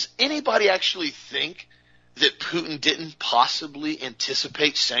 does anybody actually think that Putin didn't possibly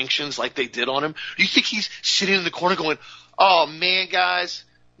anticipate sanctions like they did on him? Do you think he's sitting in the corner going, oh, man, guys,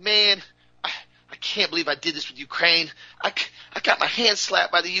 man, I can't believe I did this with Ukraine. I got my hand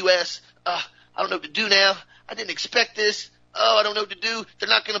slapped by the U.S. I don't know what to do now. I didn't expect this. Oh, I don't know what to do. They're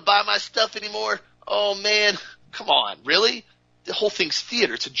not going to buy my stuff anymore. Oh, man, come on, really? The whole thing's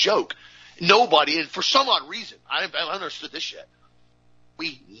theater. It's a joke. Nobody, and for some odd reason, I haven't understood this yet.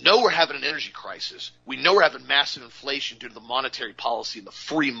 We know we're having an energy crisis. We know we're having massive inflation due to the monetary policy and the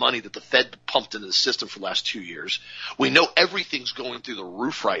free money that the Fed pumped into the system for the last 2 years. We know everything's going through the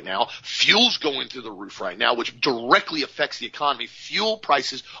roof right now. Fuel's going through the roof right now, which directly affects the economy. Fuel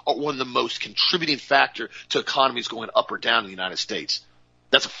prices are one of the most contributing factor to economies going up or down in the United States.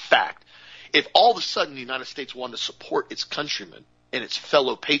 That's a fact. If all of a sudden the United States wanted to support its countrymen and its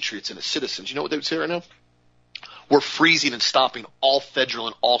fellow patriots and its citizens, you know what they would say right now? We're freezing and stopping all federal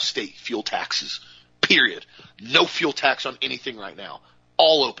and all state fuel taxes, period. No fuel tax on anything right now.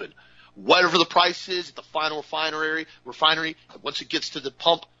 All open. Whatever the price is at the final refinery, once it gets to the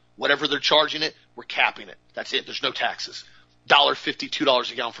pump, whatever they're charging it, we're capping it. That's it. There's no taxes. $1.50,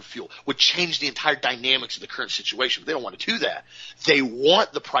 $2 a gallon for fuel would change the entire dynamics of the current situation. But they don't want to do that. They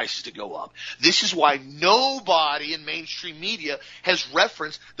want the prices to go up. This is why nobody in mainstream media has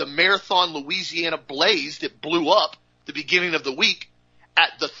referenced the Marathon Louisiana blaze that blew up the beginning of the week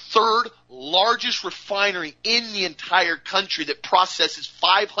at the third largest refinery in the entire country that processes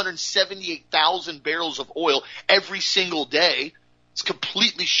 578,000 barrels of oil every single day. It's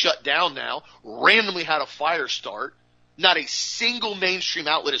completely shut down now, randomly had a fire start. Not a single mainstream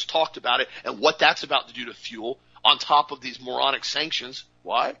outlet has talked about it and what that's about to do to fuel on top of these moronic sanctions.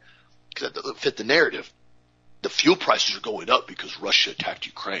 Why? Because that doesn't fit the narrative. The fuel prices are going up because Russia attacked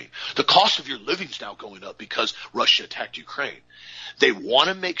Ukraine. The cost of your living is now going up because Russia attacked Ukraine. They want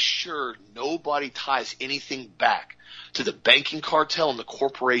to make sure nobody ties anything back to the banking cartel and the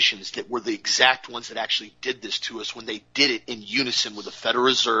corporations that were the exact ones that actually did this to us when they did it in unison with the Federal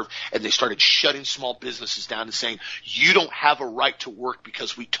Reserve, and they started shutting small businesses down and saying, you don't have a right to work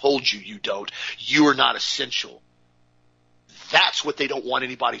because we told you you don't. You are not essential. That's what they don't want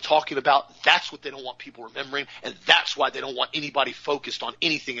anybody talking about. That's what they don't want people remembering. And that's why they don't want anybody focused on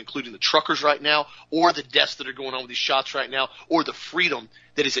anything, including the truckers right now, or the deaths that are going on with these shots right now, or the freedom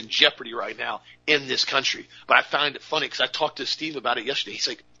that is in jeopardy right now in this country. But I find it funny because I talked to Steve about it yesterday. He's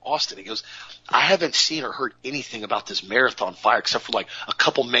like, Austin, he goes, I haven't seen or heard anything about this Marathon fire except for like a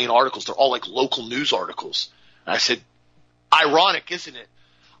couple main articles. They're all like local news articles. And I said, ironic, isn't it?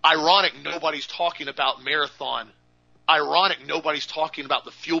 Ironic nobody's talking about Marathon. Ironic nobody's talking about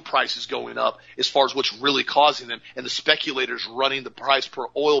the fuel prices going up as far as what's really causing them and the speculators running the price per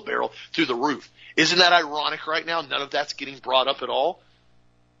oil barrel through the roof. Isn't that ironic right now? None of that's getting brought up at all.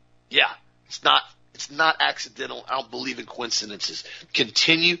 Yeah, it's not accidental. I don't believe in coincidences.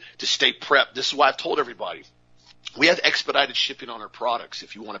 Continue to stay prepped. This is why I've told everybody. We have expedited shipping on our products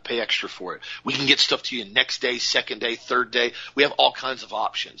if you want to pay extra for it. We can get stuff to you next day, second day, third day. We have all kinds of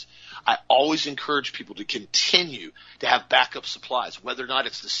options. I always encourage people to continue to have backup supplies, whether or not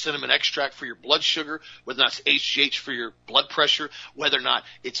it's the cinnamon extract for your blood sugar, whether or not it's HGH for your blood pressure, whether or not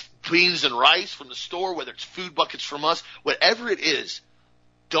it's beans and rice from the store, whether it's food buckets from us, whatever it is.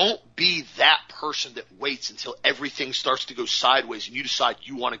 Don't be that person that waits until everything starts to go sideways and you decide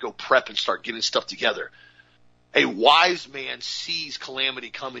you want to go prep and start getting stuff together. A wise man sees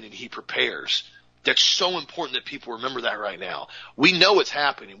calamity coming and he prepares. That's so important that people remember that right now. We know it's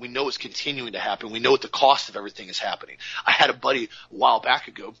happening. We know it's continuing to happen. We know what the cost of everything is happening. I had a buddy a while back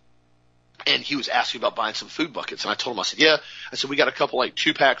ago, and he was asking about buying some food buckets. And I told him, I said, yeah. I said, we got a couple like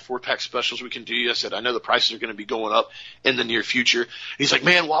 2-pack, 4-pack specials we can do. I said, I know the prices are going to be going up in the near future. And he's like,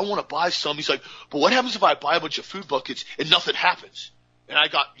 man, well, I want to buy some. He's like, but what happens if I buy a bunch of food buckets and nothing happens? And I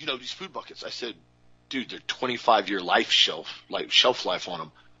got, these food buckets. I said, dude, they're 25-year shelf life on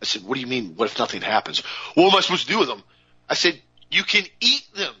them. I said, what do you mean, what if nothing happens? What am I supposed to do with them? I said, you can eat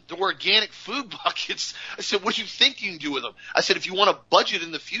them. They're organic food buckets. I said, what do you think you can do with them? I said, if you want to budget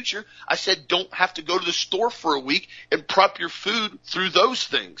in the future, I said, don't have to go to the store for a week and prep your food through those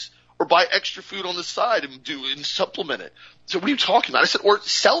things, or buy extra food on the side and supplement it. So what are you talking about? I said, or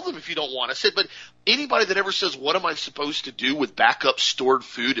sell them if you don't want. I said, but anybody that ever says, what am I supposed to do with backup stored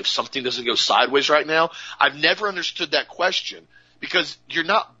food if something doesn't go sideways right now? I've never understood that question, because you're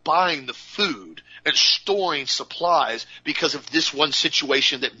not buying the food and storing supplies because of this one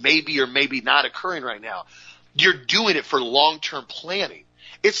situation that may be or maybe not occurring right now. You're doing it for long-term planning.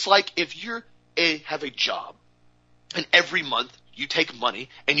 It's like if you have a job and every month you take money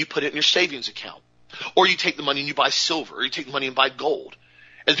and you put it in your savings account, or you take the money and you buy silver, or you take the money and buy gold.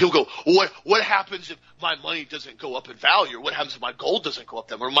 And people go, what happens if my money doesn't go up in value? Or what happens if my gold doesn't go up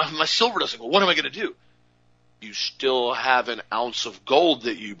then? Or my silver doesn't go? What am I going to do? You still have an ounce of gold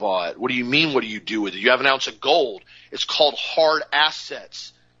that you bought. What do you mean, what do you do with it? You have an ounce of gold. It's called hard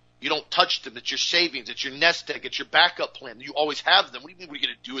assets. You don't touch them. It's your savings. It's your nest egg. It's your backup plan. You always have them. What do you mean, what are you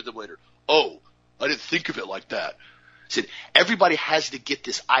going to do with them later? Oh, I didn't think of it like that. I said, everybody has to get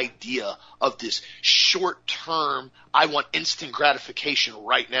this idea of this short-term, I want instant gratification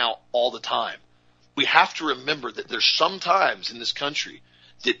right now all the time. We have to remember that there's some times in this country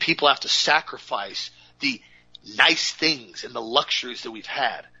that people have to sacrifice the nice things and the luxuries that we've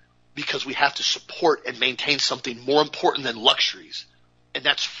had because we have to support and maintain something more important than luxuries, and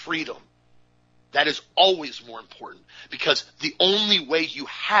that's freedom. That is always more important, because the only way you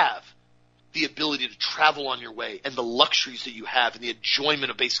have the ability to travel on your way and the luxuries that you have and the enjoyment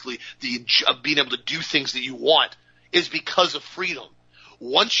of basically of being able to do things that you want is because of freedom.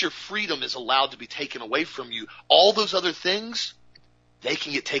 Once your freedom is allowed to be taken away from you, all those other things, they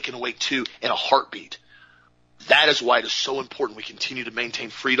can get taken away too in a heartbeat. That is why it is so important we continue to maintain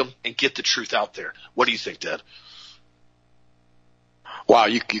freedom and get the truth out there. What do you think, Dad? Wow,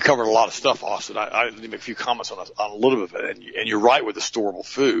 you covered a lot of stuff, Austin. I need to make a few comments on a little bit of it. And you're right with the storable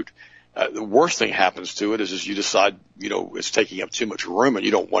food. The worst thing happens to it is you decide, it's taking up too much room and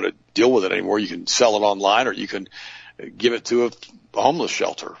you don't want to deal with it anymore. You can sell it online, or you can give it to a homeless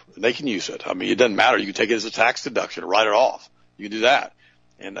shelter. They can use it. I mean, it doesn't matter. You can take it as a tax deduction or write it off. You can do that.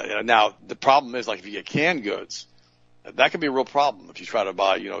 And now the problem is, like, if you get canned goods, that can be a real problem. If you try to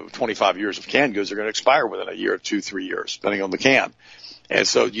buy, 25 years of canned goods, they're going to expire within a year, 2, 3 years, depending on the can. And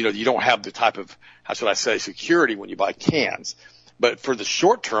so, you don't have the type of, how should I say, security when you buy cans. But for the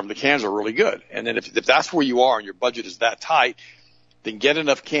short term, the cans are really good. And then if that's where you are and your budget is that tight, then get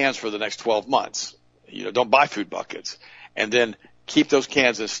enough cans for the next 12 months. Don't buy food buckets. And then keep those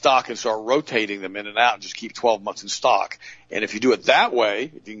cans in stock and start rotating them in and out and just keep 12 months in stock. And if you do it that way,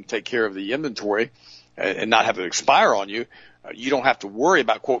 if you can take care of the inventory and not have it expire on you, you don't have to worry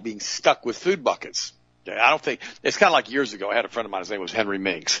about, quote, being stuck with food buckets. Okay? I don't think – it's kind of like years ago. I had a friend of mine. His name was Henry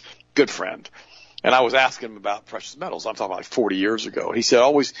Minks, good friend. And I was asking him about precious metals. I'm talking about like 40 years ago. And he said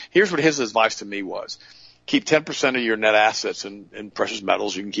here's what his advice to me was. Keep 10% of your net assets in precious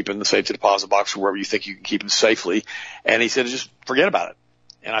metals. You can keep it in the safe deposit box or wherever you think you can keep them safely. And he said, just forget about it.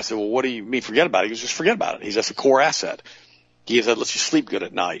 And I said, well, what do you mean forget about it? He goes, just forget about it. He said, that's a core asset. He said, lets you sleep good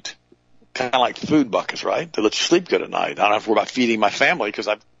at night. Kind of like food buckets, right? They let you sleep good at night. I don't have to worry about feeding my family because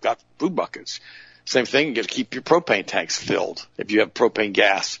I've got food buckets. Same thing, you got to keep your propane tanks filled if you have propane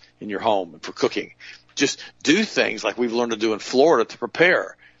gas in your home for cooking. Just do things like we've learned to do in Florida to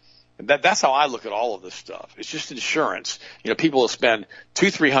prepare. And that's how I look at all of this stuff. It's just insurance. People will spend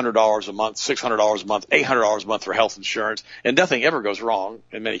 $200-300 a month, $600 a month, $800 a month for health insurance, and nothing ever goes wrong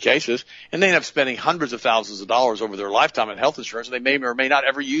in many cases. And they end up spending hundreds of thousands of dollars over their lifetime in health insurance, and they may or may not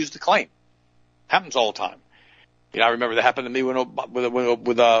ever use the claim. Happens all the time. I remember that happened to me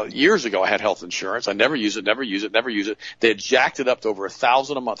when years ago I had health insurance. I never use it. They had jacked it up to over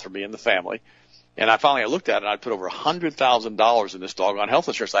 $1,000 a month for me and the family. And I looked at it and I put over $100,000 in this doggone health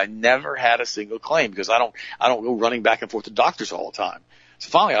insurance. I never had a single claim because I don't go running back and forth to doctors all the time. So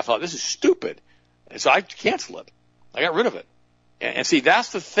finally I thought, this is stupid. And so I canceled it. I got rid of it. And see,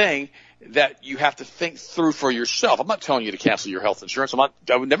 that's the thing that you have to think through for yourself. I'm not telling you to cancel your health insurance.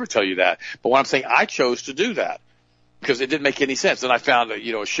 I would never tell you that. But what I'm saying, I chose to do that because it didn't make any sense. Then I found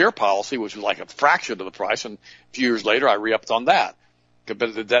a share policy, which was like a fraction of the price. And a few years later, I re-upped on that.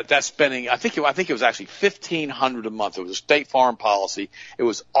 But that spending, I think it was actually $1,500 a month. It was a State Farm policy. It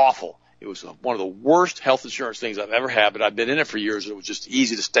was awful. It was one of the worst health insurance things I've ever had, but I've been in it for years, and it was just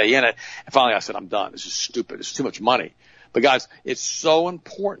easy to stay in it. And finally I said, I'm done. This is stupid. It's too much money. But guys, it's so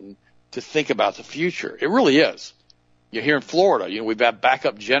important to think about the future. It really is. Here in Florida, we've got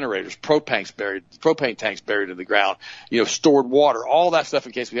backup generators, propane tanks buried in the ground, stored water, all that stuff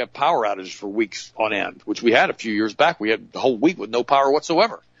in case we have power outages for weeks on end, which we had a few years back. We had the whole week with no power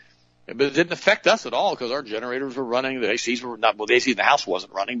whatsoever. But it didn't affect us at all because our generators were running. The ACs were not, well, the AC in the house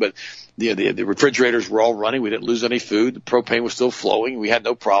wasn't running, but the refrigerators were all running. We didn't lose any food. The propane was still flowing. We had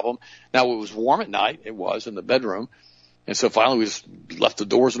no problem. Now, it was warm at night. It was in the bedroom. And so finally we just left the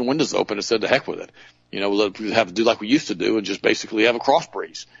doors and windows open and said, to heck with it. We'll have to do like we used to do and just basically have a cross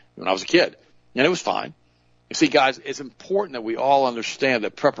breeze when I was a kid. And it was fine. You see, guys, it's important that we all understand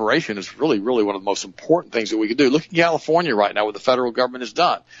that preparation is really, really one of the most important things that we can do. Look at California right now, what the federal government has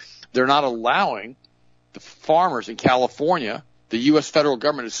done. They're not allowing the farmers in California. The U.S. federal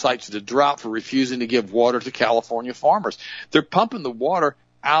government has cited the drought for refusing to give water to California farmers. They're pumping the water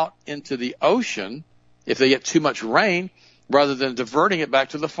out into the ocean if they get too much rain, rather than diverting it back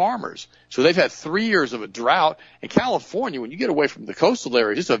to the farmers. So they've had 3 years of a drought. In California, when you get away from the coastal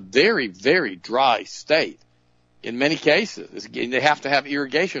areas, it's a very, very dry state in many cases. They have to have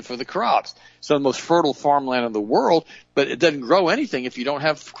irrigation for the crops. Some of the most fertile farmland in the world, but it doesn't grow anything if you don't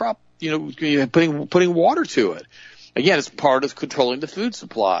have crop, putting water to it. Again, it's part of controlling the food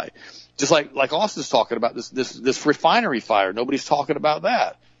supply. Just like Austin's talking about this refinery fire. Nobody's talking about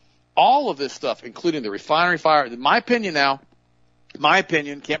that. All of this stuff, including the refinery fire, in my opinion,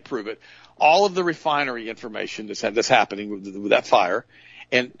 can't prove it. All of the refinery information that's happening with that fire,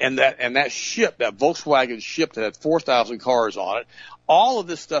 and that ship, that Volkswagen ship that had 4,000 cars on it, all of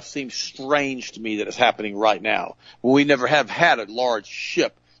this stuff seems strange to me that it's happening right now. When we never have had a large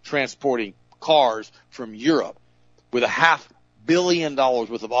ship transporting cars from Europe with $500 million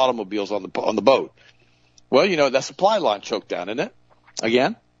worth of automobiles on the boat. Well, that supply line choked down, isn't it?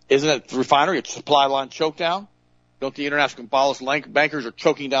 Again. Isn't it the refinery? It's supply line choke down. Don't the international Kabbalist bankers are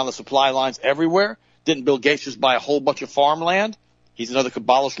choking down the supply lines everywhere? Didn't Bill Gates just buy a whole bunch of farmland? He's another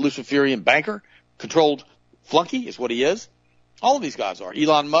Kabbalist Luciferian banker. Controlled flunky is what he is. All of these guys are.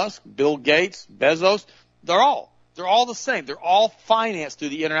 Elon Musk, Bill Gates, Bezos, they're all. They're all the same. They're all financed through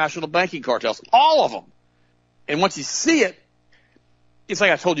the international banking cartels, all of them. And once you see it, it's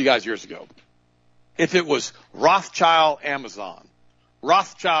like I told you guys years ago. If it was Rothschild Amazon,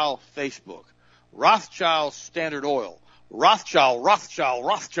 Rothschild Facebook, Rothschild Standard Oil, Rothschild,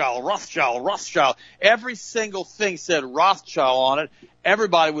 every single thing said Rothschild on it,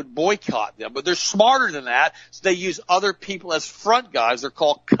 everybody would boycott them. But they're smarter than that, so they use other people as front guys. They're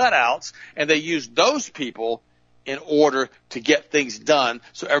called cutouts, and they use those people in order to get things done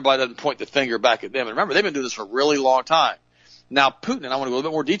so everybody doesn't point the finger back at them. And remember, they've been doing this for a really long time. Now, Putin, and I want to go a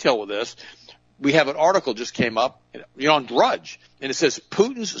little bit more detail with this, we have an article just came up, on Drudge, and it says,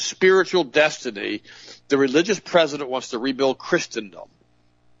 Putin's spiritual destiny, the religious president wants to rebuild Christendom.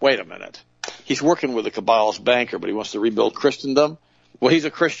 Wait a minute. He's working with a Kabbalist banker, but he wants to rebuild Christendom? Well, he's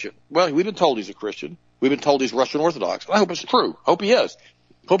a Christian. Well, we've been told he's a Christian. We've been told he's Russian Orthodox. I hope it's true. Hope he is.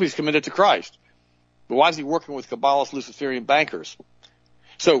 Hope he's committed to Christ. But why is he working with Kabbalist Luciferian bankers?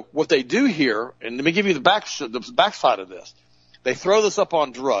 So what they do here, and let me give you the backside of this. They throw this up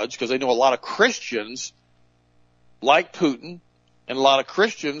on Drudge because they know a lot of Christians like Putin, and a lot of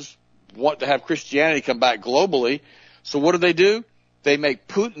Christians want to have Christianity come back globally. So what do? They make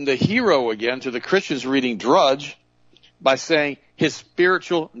Putin the hero again to the Christians reading Drudge by saying his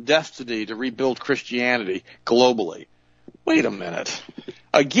spiritual destiny to rebuild Christianity globally. Wait a minute.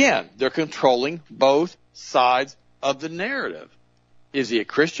 Again, they're controlling both sides of the narrative. Is he a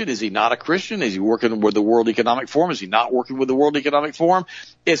Christian? Is he not a Christian? Is he working with the World Economic Forum? Is he not working with the World Economic Forum?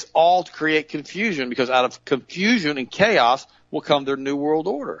 It's all to create confusion, because out of confusion and chaos will come their new world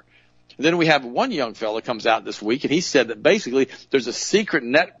order. And then we have one young fella comes out this week, and he said that basically there's a secret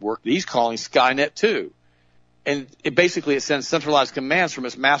network that he's calling Skynet 2. And it sends centralized commands from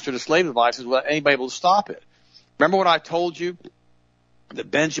its master to slave devices without anybody able to stop it. Remember what I told you that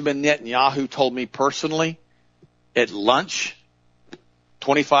Benjamin Netanyahu told me personally at lunch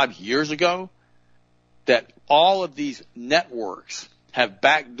 25 years ago? That all of these networks have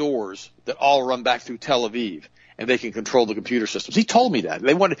back doors that all run back through Tel Aviv, and they can control the computer systems. He told me that.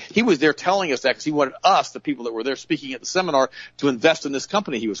 He was there telling us that because he wanted us, the people that were there speaking at the seminar, to invest in this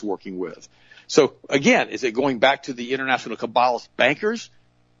company he was working with. So again, is it going back to the international Kabbalist bankers?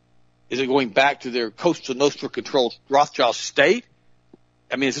 Is it going back to their Costa Nostra controlled Rothschild state?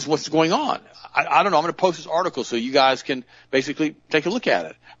 I mean, is this what's going on? I don't know. I'm going to post this article so you guys can basically take a look at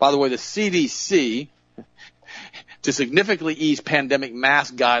it. By the way, the CDC, to significantly ease pandemic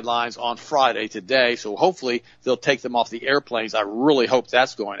mask guidelines on Friday today, so hopefully they'll take them off the airplanes. I really hope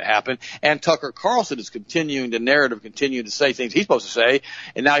that's going to happen. And Tucker Carlson is continuing to say things he's supposed to say,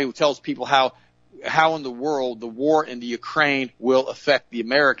 and now he tells people how in the world the war in the Ukraine will affect the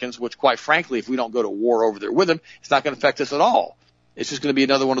Americans, which quite frankly, if we don't go to war over there with them, it's not going to affect us at all. It's just going to be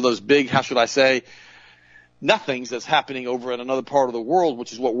another one of those big, nothings that's happening over in another part of the world,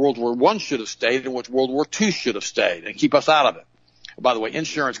 which is what World War I should have stayed and which World War II should have stayed, and keep us out of it. By the way,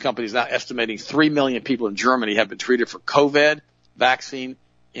 insurance companies now estimating 3 million people in Germany have been treated for COVID vaccine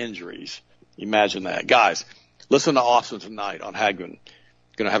injuries. Imagine that. Guys, listen to Austin tonight on Hagman.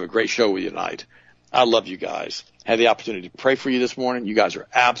 Going to have a great show with you tonight. I love you guys. Had the opportunity to pray for you this morning. You guys are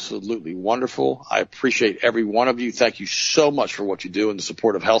absolutely wonderful. I appreciate every one of you. Thank you so much for what you do in the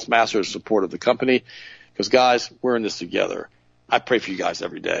support of Health Masters, support of the company. Because, guys, we're in this together. I pray for you guys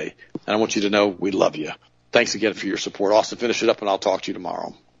every day. And I want you to know we love you. Thanks again for your support. Austin, finish it up, and I'll talk to you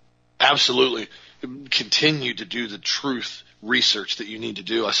tomorrow. Absolutely. Continue to do the truth research that you need to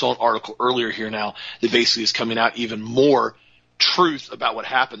do. I saw an article earlier here now that basically is coming out even more truth about what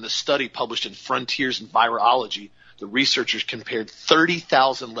happened. The study published in Frontiers in Virology, the researchers compared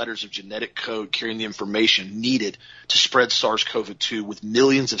 30,000 letters of genetic code carrying the information needed to spread SARS-CoV-2 with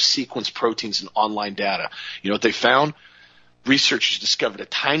millions of sequenced proteins and online data. You know what they found? Researchers discovered a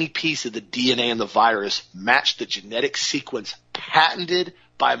tiny piece of the DNA in the virus matched the genetic sequence patented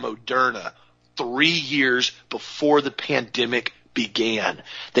by Moderna 3 years before the pandemic began.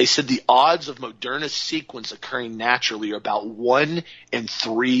 They said the odds of Moderna's sequence occurring naturally are about 1 in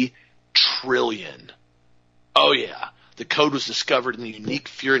 3 trillion. Oh yeah. The code was discovered in the unique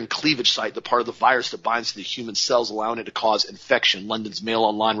furin cleavage site, the part of the virus that binds to the human cells, allowing it to cause infection. London's Mail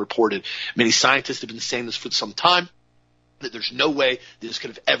Online reported. Many scientists have been saying this for some time, that there's no way this could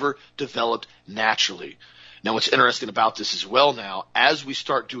have ever developed naturally. Now, what's interesting about this as well now, as we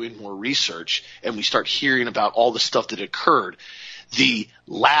start doing more research and we start hearing about all the stuff that occurred, the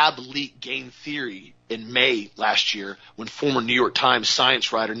lab leak game theory in May last year, when former New York Times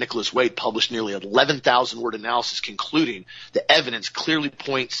science writer Nicholas Wade published nearly 11,000-word analysis concluding the evidence clearly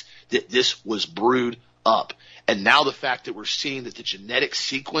points that this was brewed up. And now the fact that we're seeing that the genetic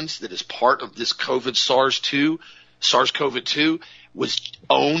sequence that is part of this COVID SARS-2 SARS-CoV-2 was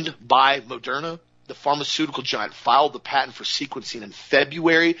owned by Moderna. The pharmaceutical giant filed the patent for sequencing in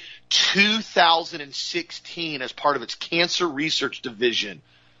February 2016 as part of its cancer research division.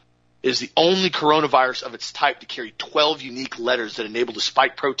 It is the only coronavirus of its type to carry 12 unique letters that enable the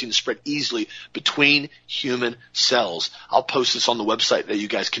spike protein to spread easily between human cells. I'll post this on the website that you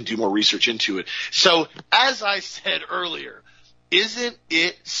guys can do more research into it. So, as I said earlier, isn't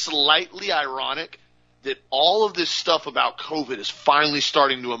it slightly ironic that all of this stuff about COVID is finally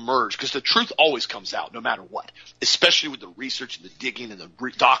starting to emerge? Because the truth always comes out no matter what, especially with the research and the digging and the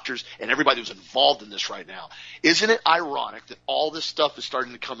doctors and everybody who's involved in this right now. Isn't it ironic that all this stuff is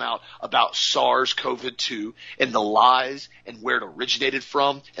starting to come out about SARS-CoV-2 and the lies and where it originated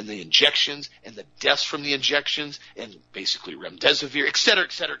from and the injections and the deaths from the injections and basically remdesivir, et cetera,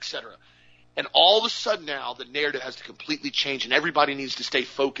 et cetera, et cetera. And all of a sudden now the narrative has to completely change and everybody needs to stay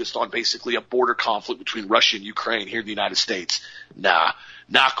focused on basically a border conflict between Russia and Ukraine here in the United States. Nah,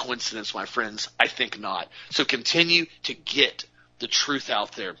 not coincidence, my friends. I think not. So continue to get the truth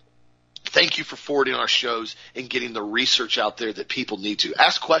out there. Thank you for forwarding our shows and getting the research out there that people need to.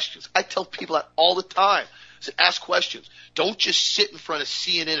 Ask questions. I tell people that all the time. So ask questions. Don't just sit in front of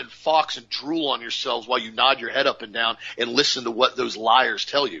CNN and Fox and drool on yourselves while you nod your head up and down and listen to what those liars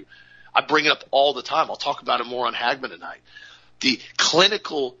tell you. I bring it up all the time. I'll talk about it more on Hagmann tonight. The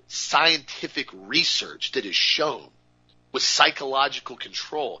clinical scientific research that is shown with psychological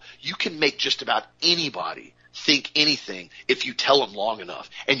control, you can make just about anybody think anything if you tell them long enough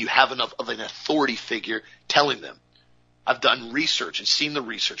and you have enough of an authority figure telling them. I've done research and seen the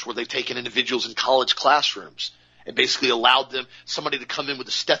research where they've taken individuals in college classrooms and basically allowed them, somebody to come in with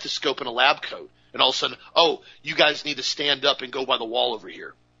a stethoscope and a lab coat, and all of a sudden, oh, you guys need to stand up and go by the wall over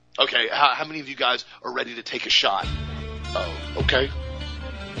here. Okay, how many of you guys are ready to take a shot? Oh, okay.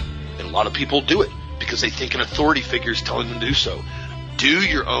 And a lot of people do it because they think an authority figure is telling them to do so. Do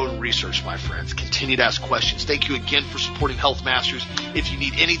your own research, my friends. Continue to ask questions. Thank you again for supporting Health Masters. If you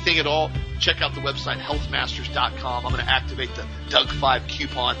need anything at all, check out the website, healthmasters.com. I'm going to activate the Doug 5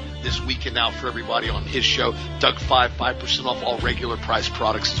 coupon this weekend now for everybody on his show. Doug 5, 5% off all regular price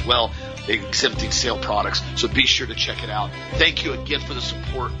products as well, exempting sale products. So be sure to check it out. Thank you again for the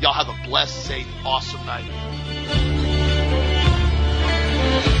support. Y'all have a blessed, safe, awesome night.